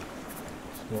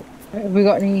 Swap Have we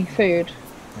got any food?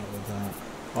 that with that.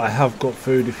 I have got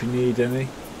food if you need any.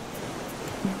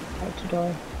 About to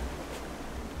die.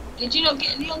 Did you not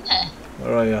get any on there?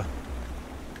 Where are you?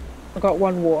 I got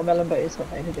one watermelon, but it's not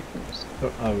made a difference.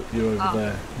 Oh, you're over Oh.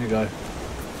 there. Here you go.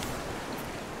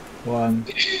 1,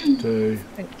 2,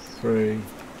 Thanks. 3,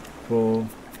 4,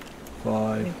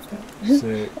 5, Thanks.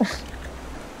 6.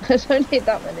 I don't need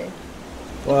that many.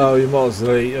 Well, you might as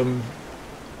well eat them.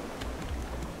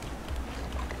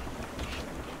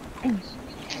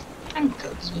 Anchor,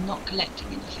 because we're not collecting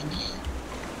anything here.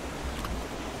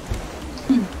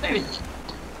 Where is it?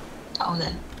 Oh,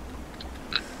 there.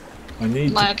 I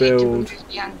need Am I to okay to build. remove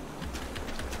the anchor?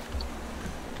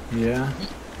 Yeah.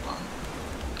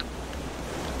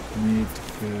 I need to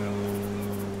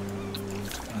build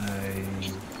a.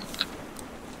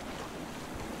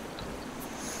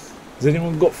 Has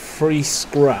anyone got free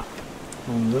scrap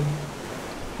on them?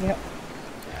 Yep.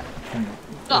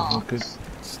 If I could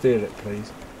steal it,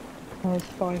 please. There's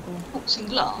 5 more. Books and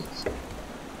glass.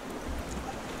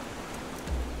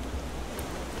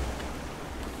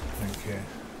 Thank you.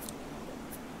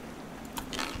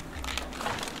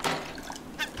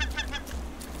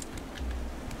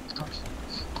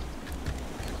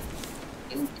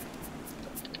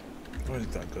 Where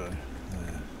did that go?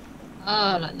 There.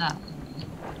 Oh, like that.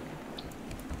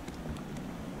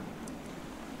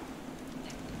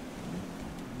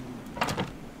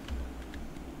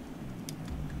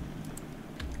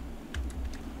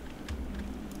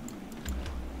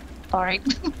 Sorry.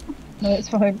 No, it's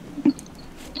fine.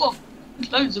 What?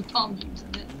 Loads of palm leaves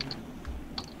in it.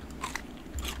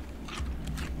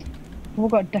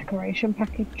 We've got a decoration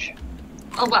package.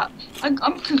 Oh wow, I'm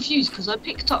confused because I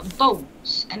picked up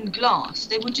bolts and glass.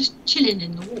 They were just chilling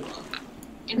in the water,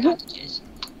 in packages.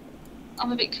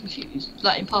 I'm a bit confused,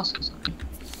 like in parcels.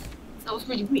 That was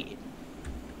really weird.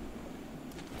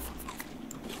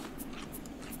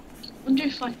 wonder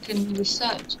if I can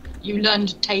research. You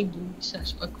learned table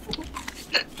research by core.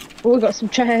 Oh, we've got some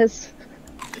chairs.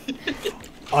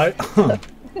 I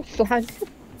Flag.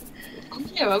 Oh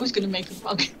yeah, I was going to make a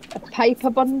rug. A paper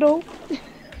bundle.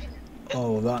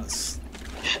 oh, that's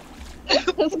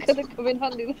That's gonna come in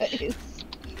handy, that is.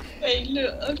 Hey,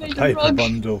 look, I made a paper rug.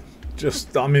 bundle.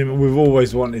 Just, I mean, we've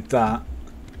always wanted that.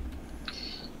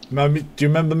 Do you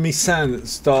remember me saying at the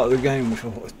start of the game, which I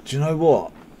thought, do you know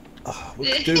what? Oh,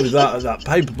 we could do with that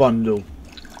paper bundle.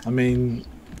 I mean,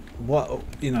 what,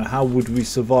 you know, how would we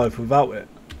survive without it?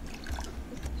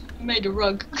 I made a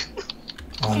rug.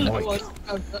 Oh Look my what god. I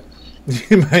found that.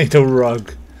 You made a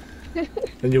rug.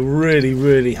 And you're really,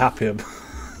 really happy about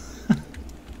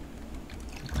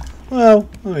well,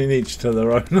 I mean, each to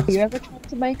their own. Have you ever tried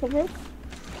to make a rug?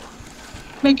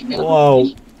 Making it a Well,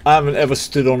 rug. I haven't ever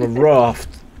stood on a raft,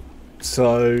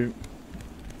 so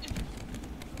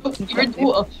Oh, you're in the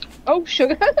water. Oh,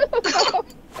 sugar.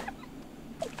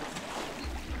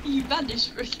 You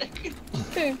vanished for a second.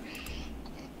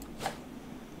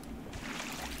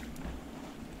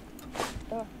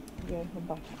 Oh, yeah, I'm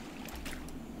back.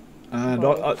 and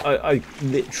I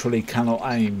literally cannot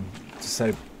aim to say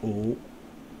is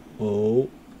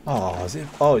it?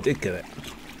 Oh, I did get it.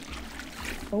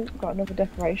 Oh, got another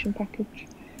decoration package.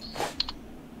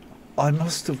 I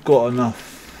must have got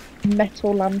enough.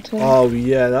 Metal lantern. Oh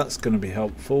yeah, that's going to be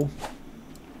helpful.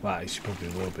 Well, she probably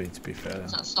will be, to be fair.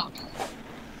 Does that suck?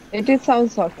 It did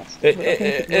sound sarcastic. but I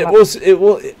think It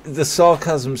was the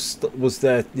sarcasm was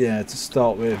there, yeah, to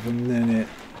start with, and then it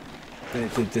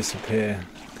did disappear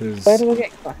because Where do I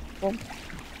get glass from?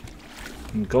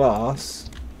 glass.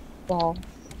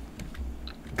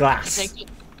 Glass. Take it.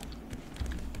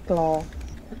 Glass.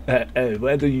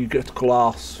 Where do you get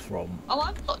glass from? Oh,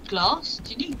 I've got glass.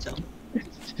 Do you need some?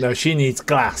 No, she needs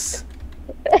glass.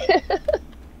 I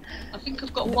think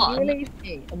I've got You one. leave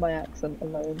me and my accent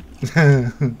alone.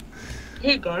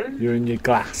 Here you go. You're in your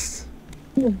glass.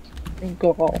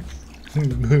 Glass.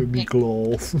 Me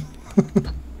glass.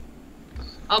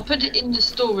 I'll put it in the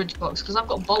storage box because I've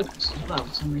got bolts as well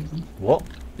for some reason. What?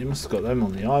 You must have got them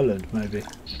on the island, maybe.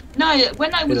 No,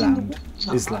 when I was in the Island.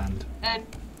 water, Island.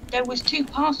 there was 2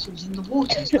 parcels in the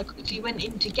water, so I quickly went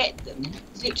in to get them. It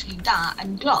was literally that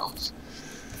and glass.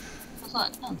 I was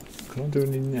like, oh. Can't do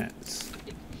any nets.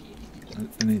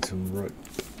 I need some rope.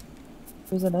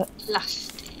 Wasn't it?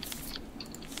 Plastic.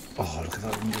 Oh, look at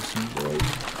that one. Some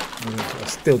rope. I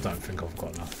still don't think I've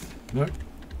got enough. No.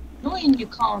 Annoying you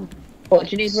can't. What,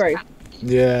 do you need rope?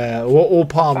 Yeah, or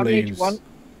palm I need leaves. one.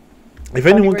 If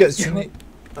anyone rope gets do you want?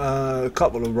 a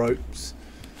couple of ropes.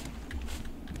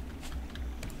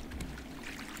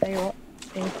 Tell you what,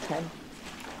 here's 10.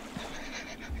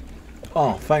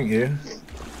 Oh, thank you.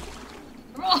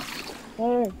 Raft.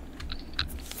 Oh,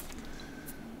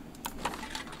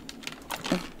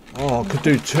 Oh, I could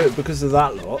do 2 because of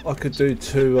that lot. I could do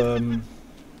 2. I don't know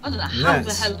how the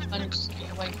Nets. hell I managed to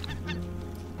get away from them.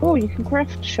 oh, you can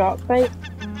craft shark bait.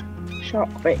 Shark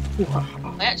bait.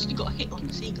 I actually got hit on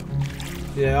the seagull.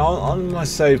 Yeah, on my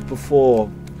save before,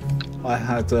 I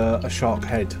had a shark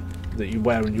head that you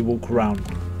wear and you walk around,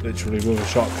 literally with a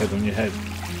shark head on your head.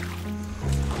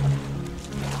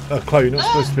 Chloe, you're not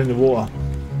supposed to be in the water.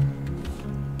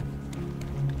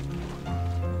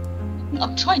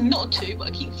 I'm trying not to, but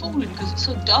I keep falling because it's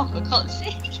so dark I can't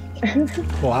see.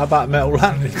 Well, how about a metal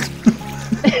lantern?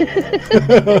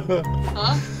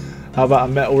 Huh? How about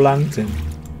a metal lantern?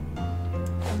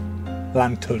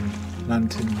 Lantern,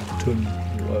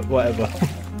 whatever.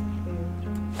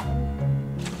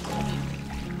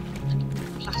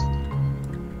 Plastic.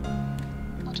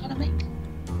 What am I trying to make?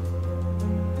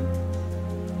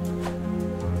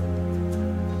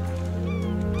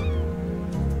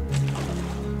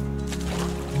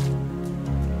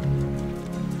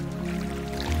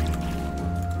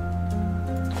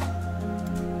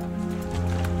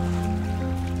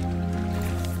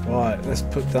 Right, let's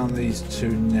put down these 2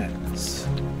 nets.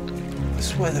 I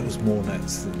swear there was more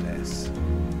nets than this.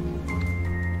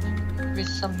 There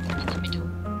is something in the middle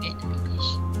bit-ish.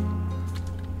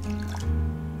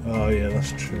 Oh yeah,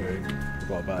 that's true.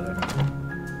 Forgot about them.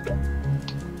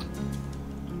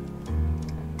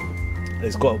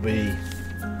 There's got to be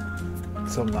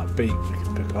some of that beet we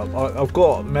can pick up. I've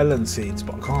got melon seeds,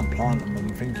 but I can't plant them. I'm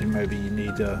thinking maybe you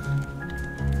need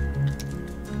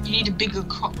You need a bigger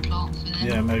crop plant for them.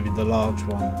 yeah, maybe the large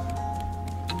one.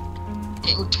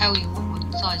 It will tell you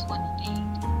what size one you need.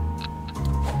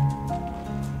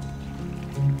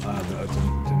 I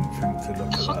didn't think to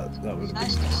look at that. That would have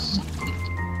Nice been, to suck it.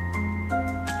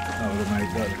 that would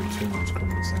have been too much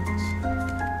common sense.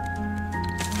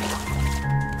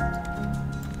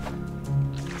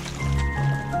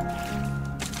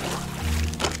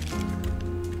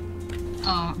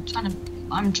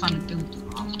 I'm trying to build the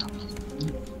raft up.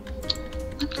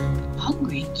 I'm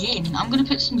hungry again. I'm gonna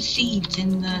put some seeds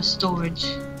in the storage.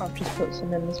 I've just put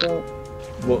some in as well.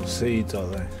 What seeds are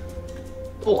they?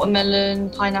 Watermelon,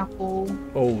 pineapple,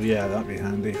 Oh yeah, that'd be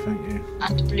handy, thank you.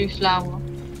 and blue flower.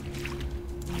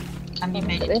 Can you Look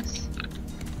make at it? this.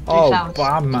 Oh, flowers.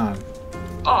 bad man.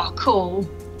 Oh, cool.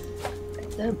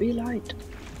 There'll be light.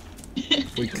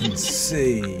 We can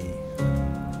see.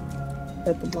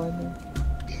 Open blind now.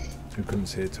 Who couldn't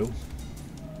see at all?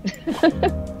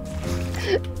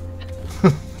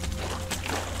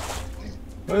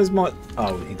 Where's my...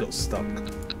 Oh, he got stuck.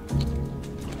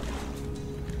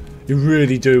 You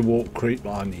really do walk creep.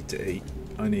 I need to eat.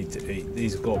 I need to eat.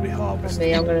 These have got to be And harvested.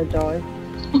 me, I'm gonna die.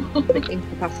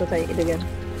 Incapacitated again.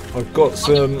 I've got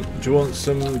some... Do you want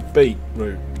some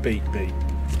beetroot? Beet.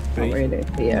 Not really,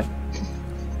 but yeah.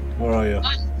 Where are you?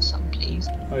 Some, please.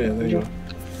 Oh yeah, there you are.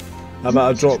 How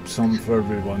about I drop some for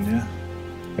everyone, yeah?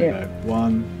 Yeah. Okay,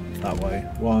 one that way,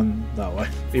 one that way.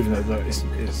 Even though it's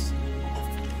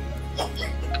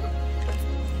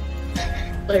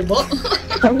Wait, what?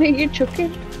 How many are you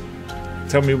chucking?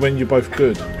 Tell me when you're both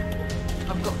good.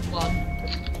 I've got one.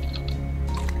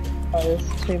 Oh, there's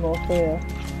 2 more for you.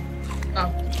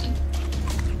 Oh.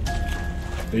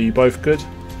 Are you both good? I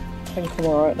think I'm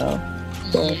alright now.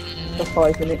 For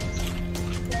 5 minutes.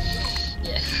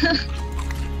 Yeah.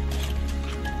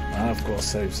 I've got to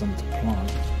save some to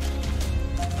plant.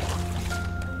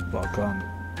 But I can't.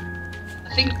 I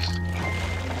think.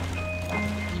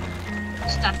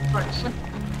 Stand correction.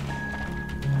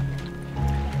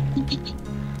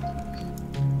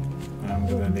 I'm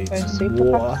gonna need Going some super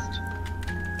water. fast.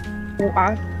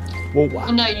 Water.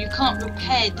 Well, no, you can't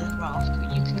repair the raft, but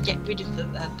you can get rid of the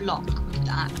block with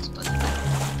the axe. But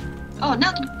oh,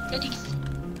 now the bloody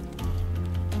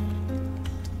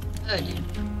heard him.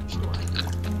 Sure, I did.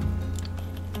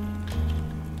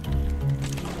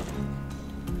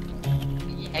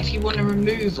 But yeah, if you want to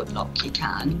remove a block, you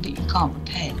can, but you can't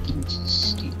repair it. It's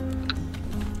stupid.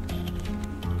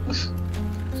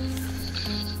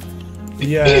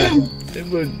 Yeah, it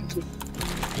would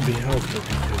be helpful if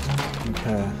you could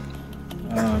compare.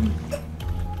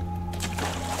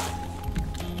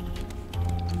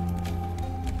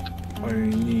 I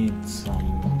need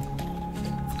some.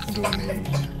 What do I need?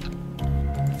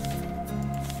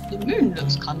 The moon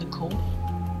looks kind of cool.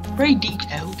 Very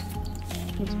detailed.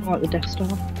 It's like the Death Star.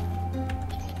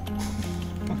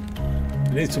 I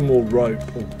need some more rope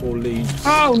or leaves.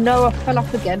 Oh no, I fell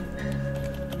off again.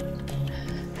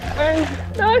 Oh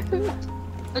no!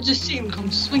 I just see him come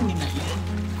swinging at you.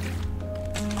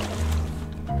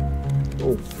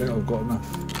 Oh, I think I've got enough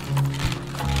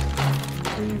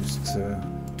leaves to.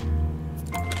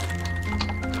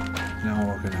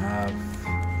 Now I can have.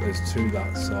 There's 2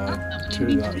 that side,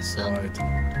 2 that side.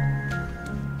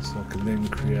 So I can then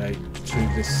create 2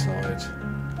 this side.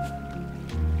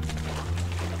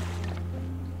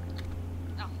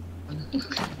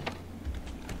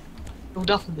 Rolled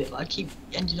up a bit, but I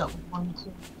ended up with one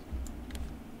corner.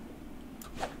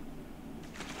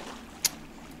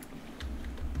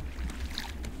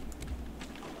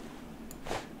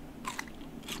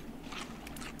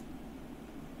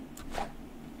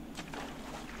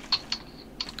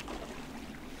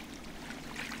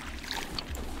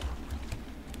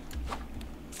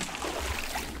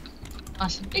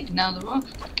 Nice and big now, the rock.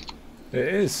 It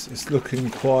is. It's looking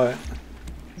quite.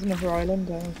 There's another island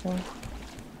there as well.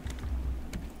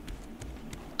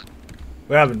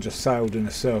 We haven't just sailed in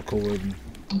a circle and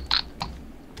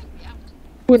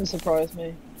Wouldn't surprise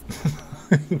me.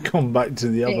 gone back to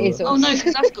the other. It is. Oh no,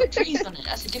 because that's got trees on it.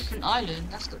 That's a different island.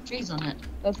 That's got trees on it.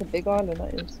 That's a big island,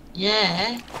 that is.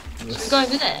 Yeah. Should we go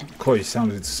over there? God, you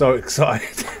sounded so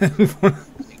excited.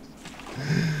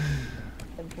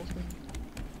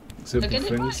 Simple Look at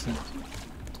it, things.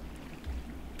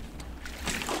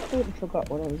 I totally forgot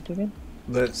what I was doing.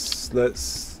 Let's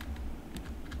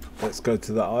go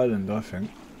to that island. I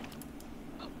think.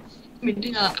 Let me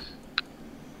do that. Is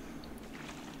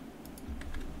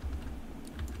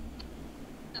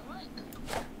that right?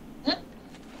 Yeah.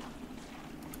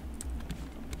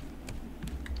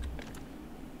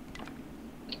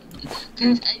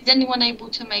 Is anyone able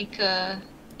to make a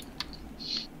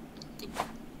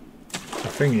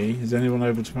Thingy? Is anyone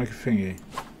able to make a thingy?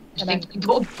 thingy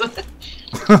bob?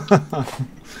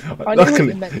 I knew what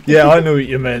you meant. Yeah, I knew what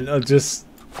you meant. It was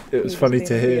You just funny being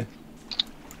to hear. weird.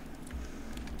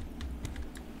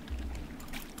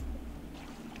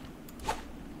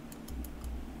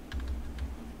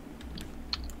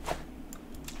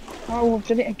 Oh, I've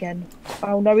done it again.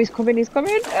 Oh no, he's coming, he's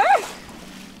coming! Ah!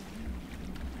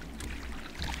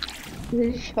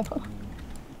 Is it shot?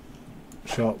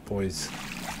 Shark boys.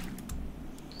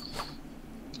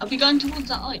 Are we going towards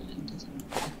that island?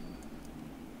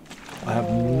 I have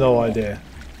no idea.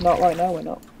 Not right now, we're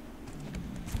not.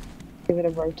 Give it a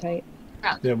rotate.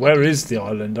 Yeah, where is the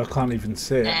island? I can't even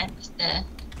see it. There, it's there.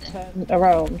 Turn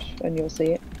around and you'll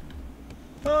see it.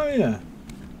 Oh yeah.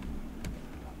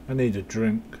 I need a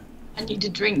drink. I need a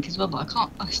drink as well, but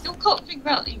I still can't figure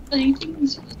out these bloody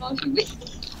things for the life of me.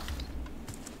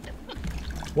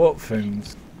 What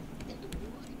things?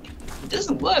 It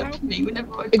doesn't work for me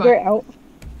whenever I Figure it try. out.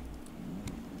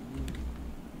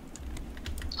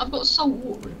 I've got salt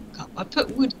water in the cup. I put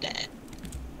wood there.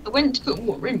 I went to put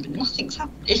water in, but nothing's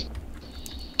happening.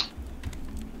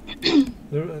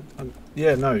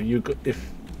 Yeah, no, you got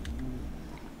if.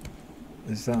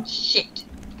 Is that Shit.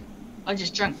 I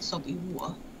just drank soggy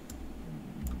water.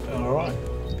 all right?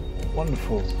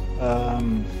 Wonderful.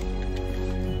 Thank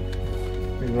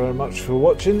you very much for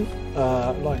watching.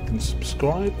 Like and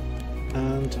subscribe,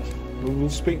 and we will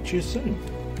speak to you soon.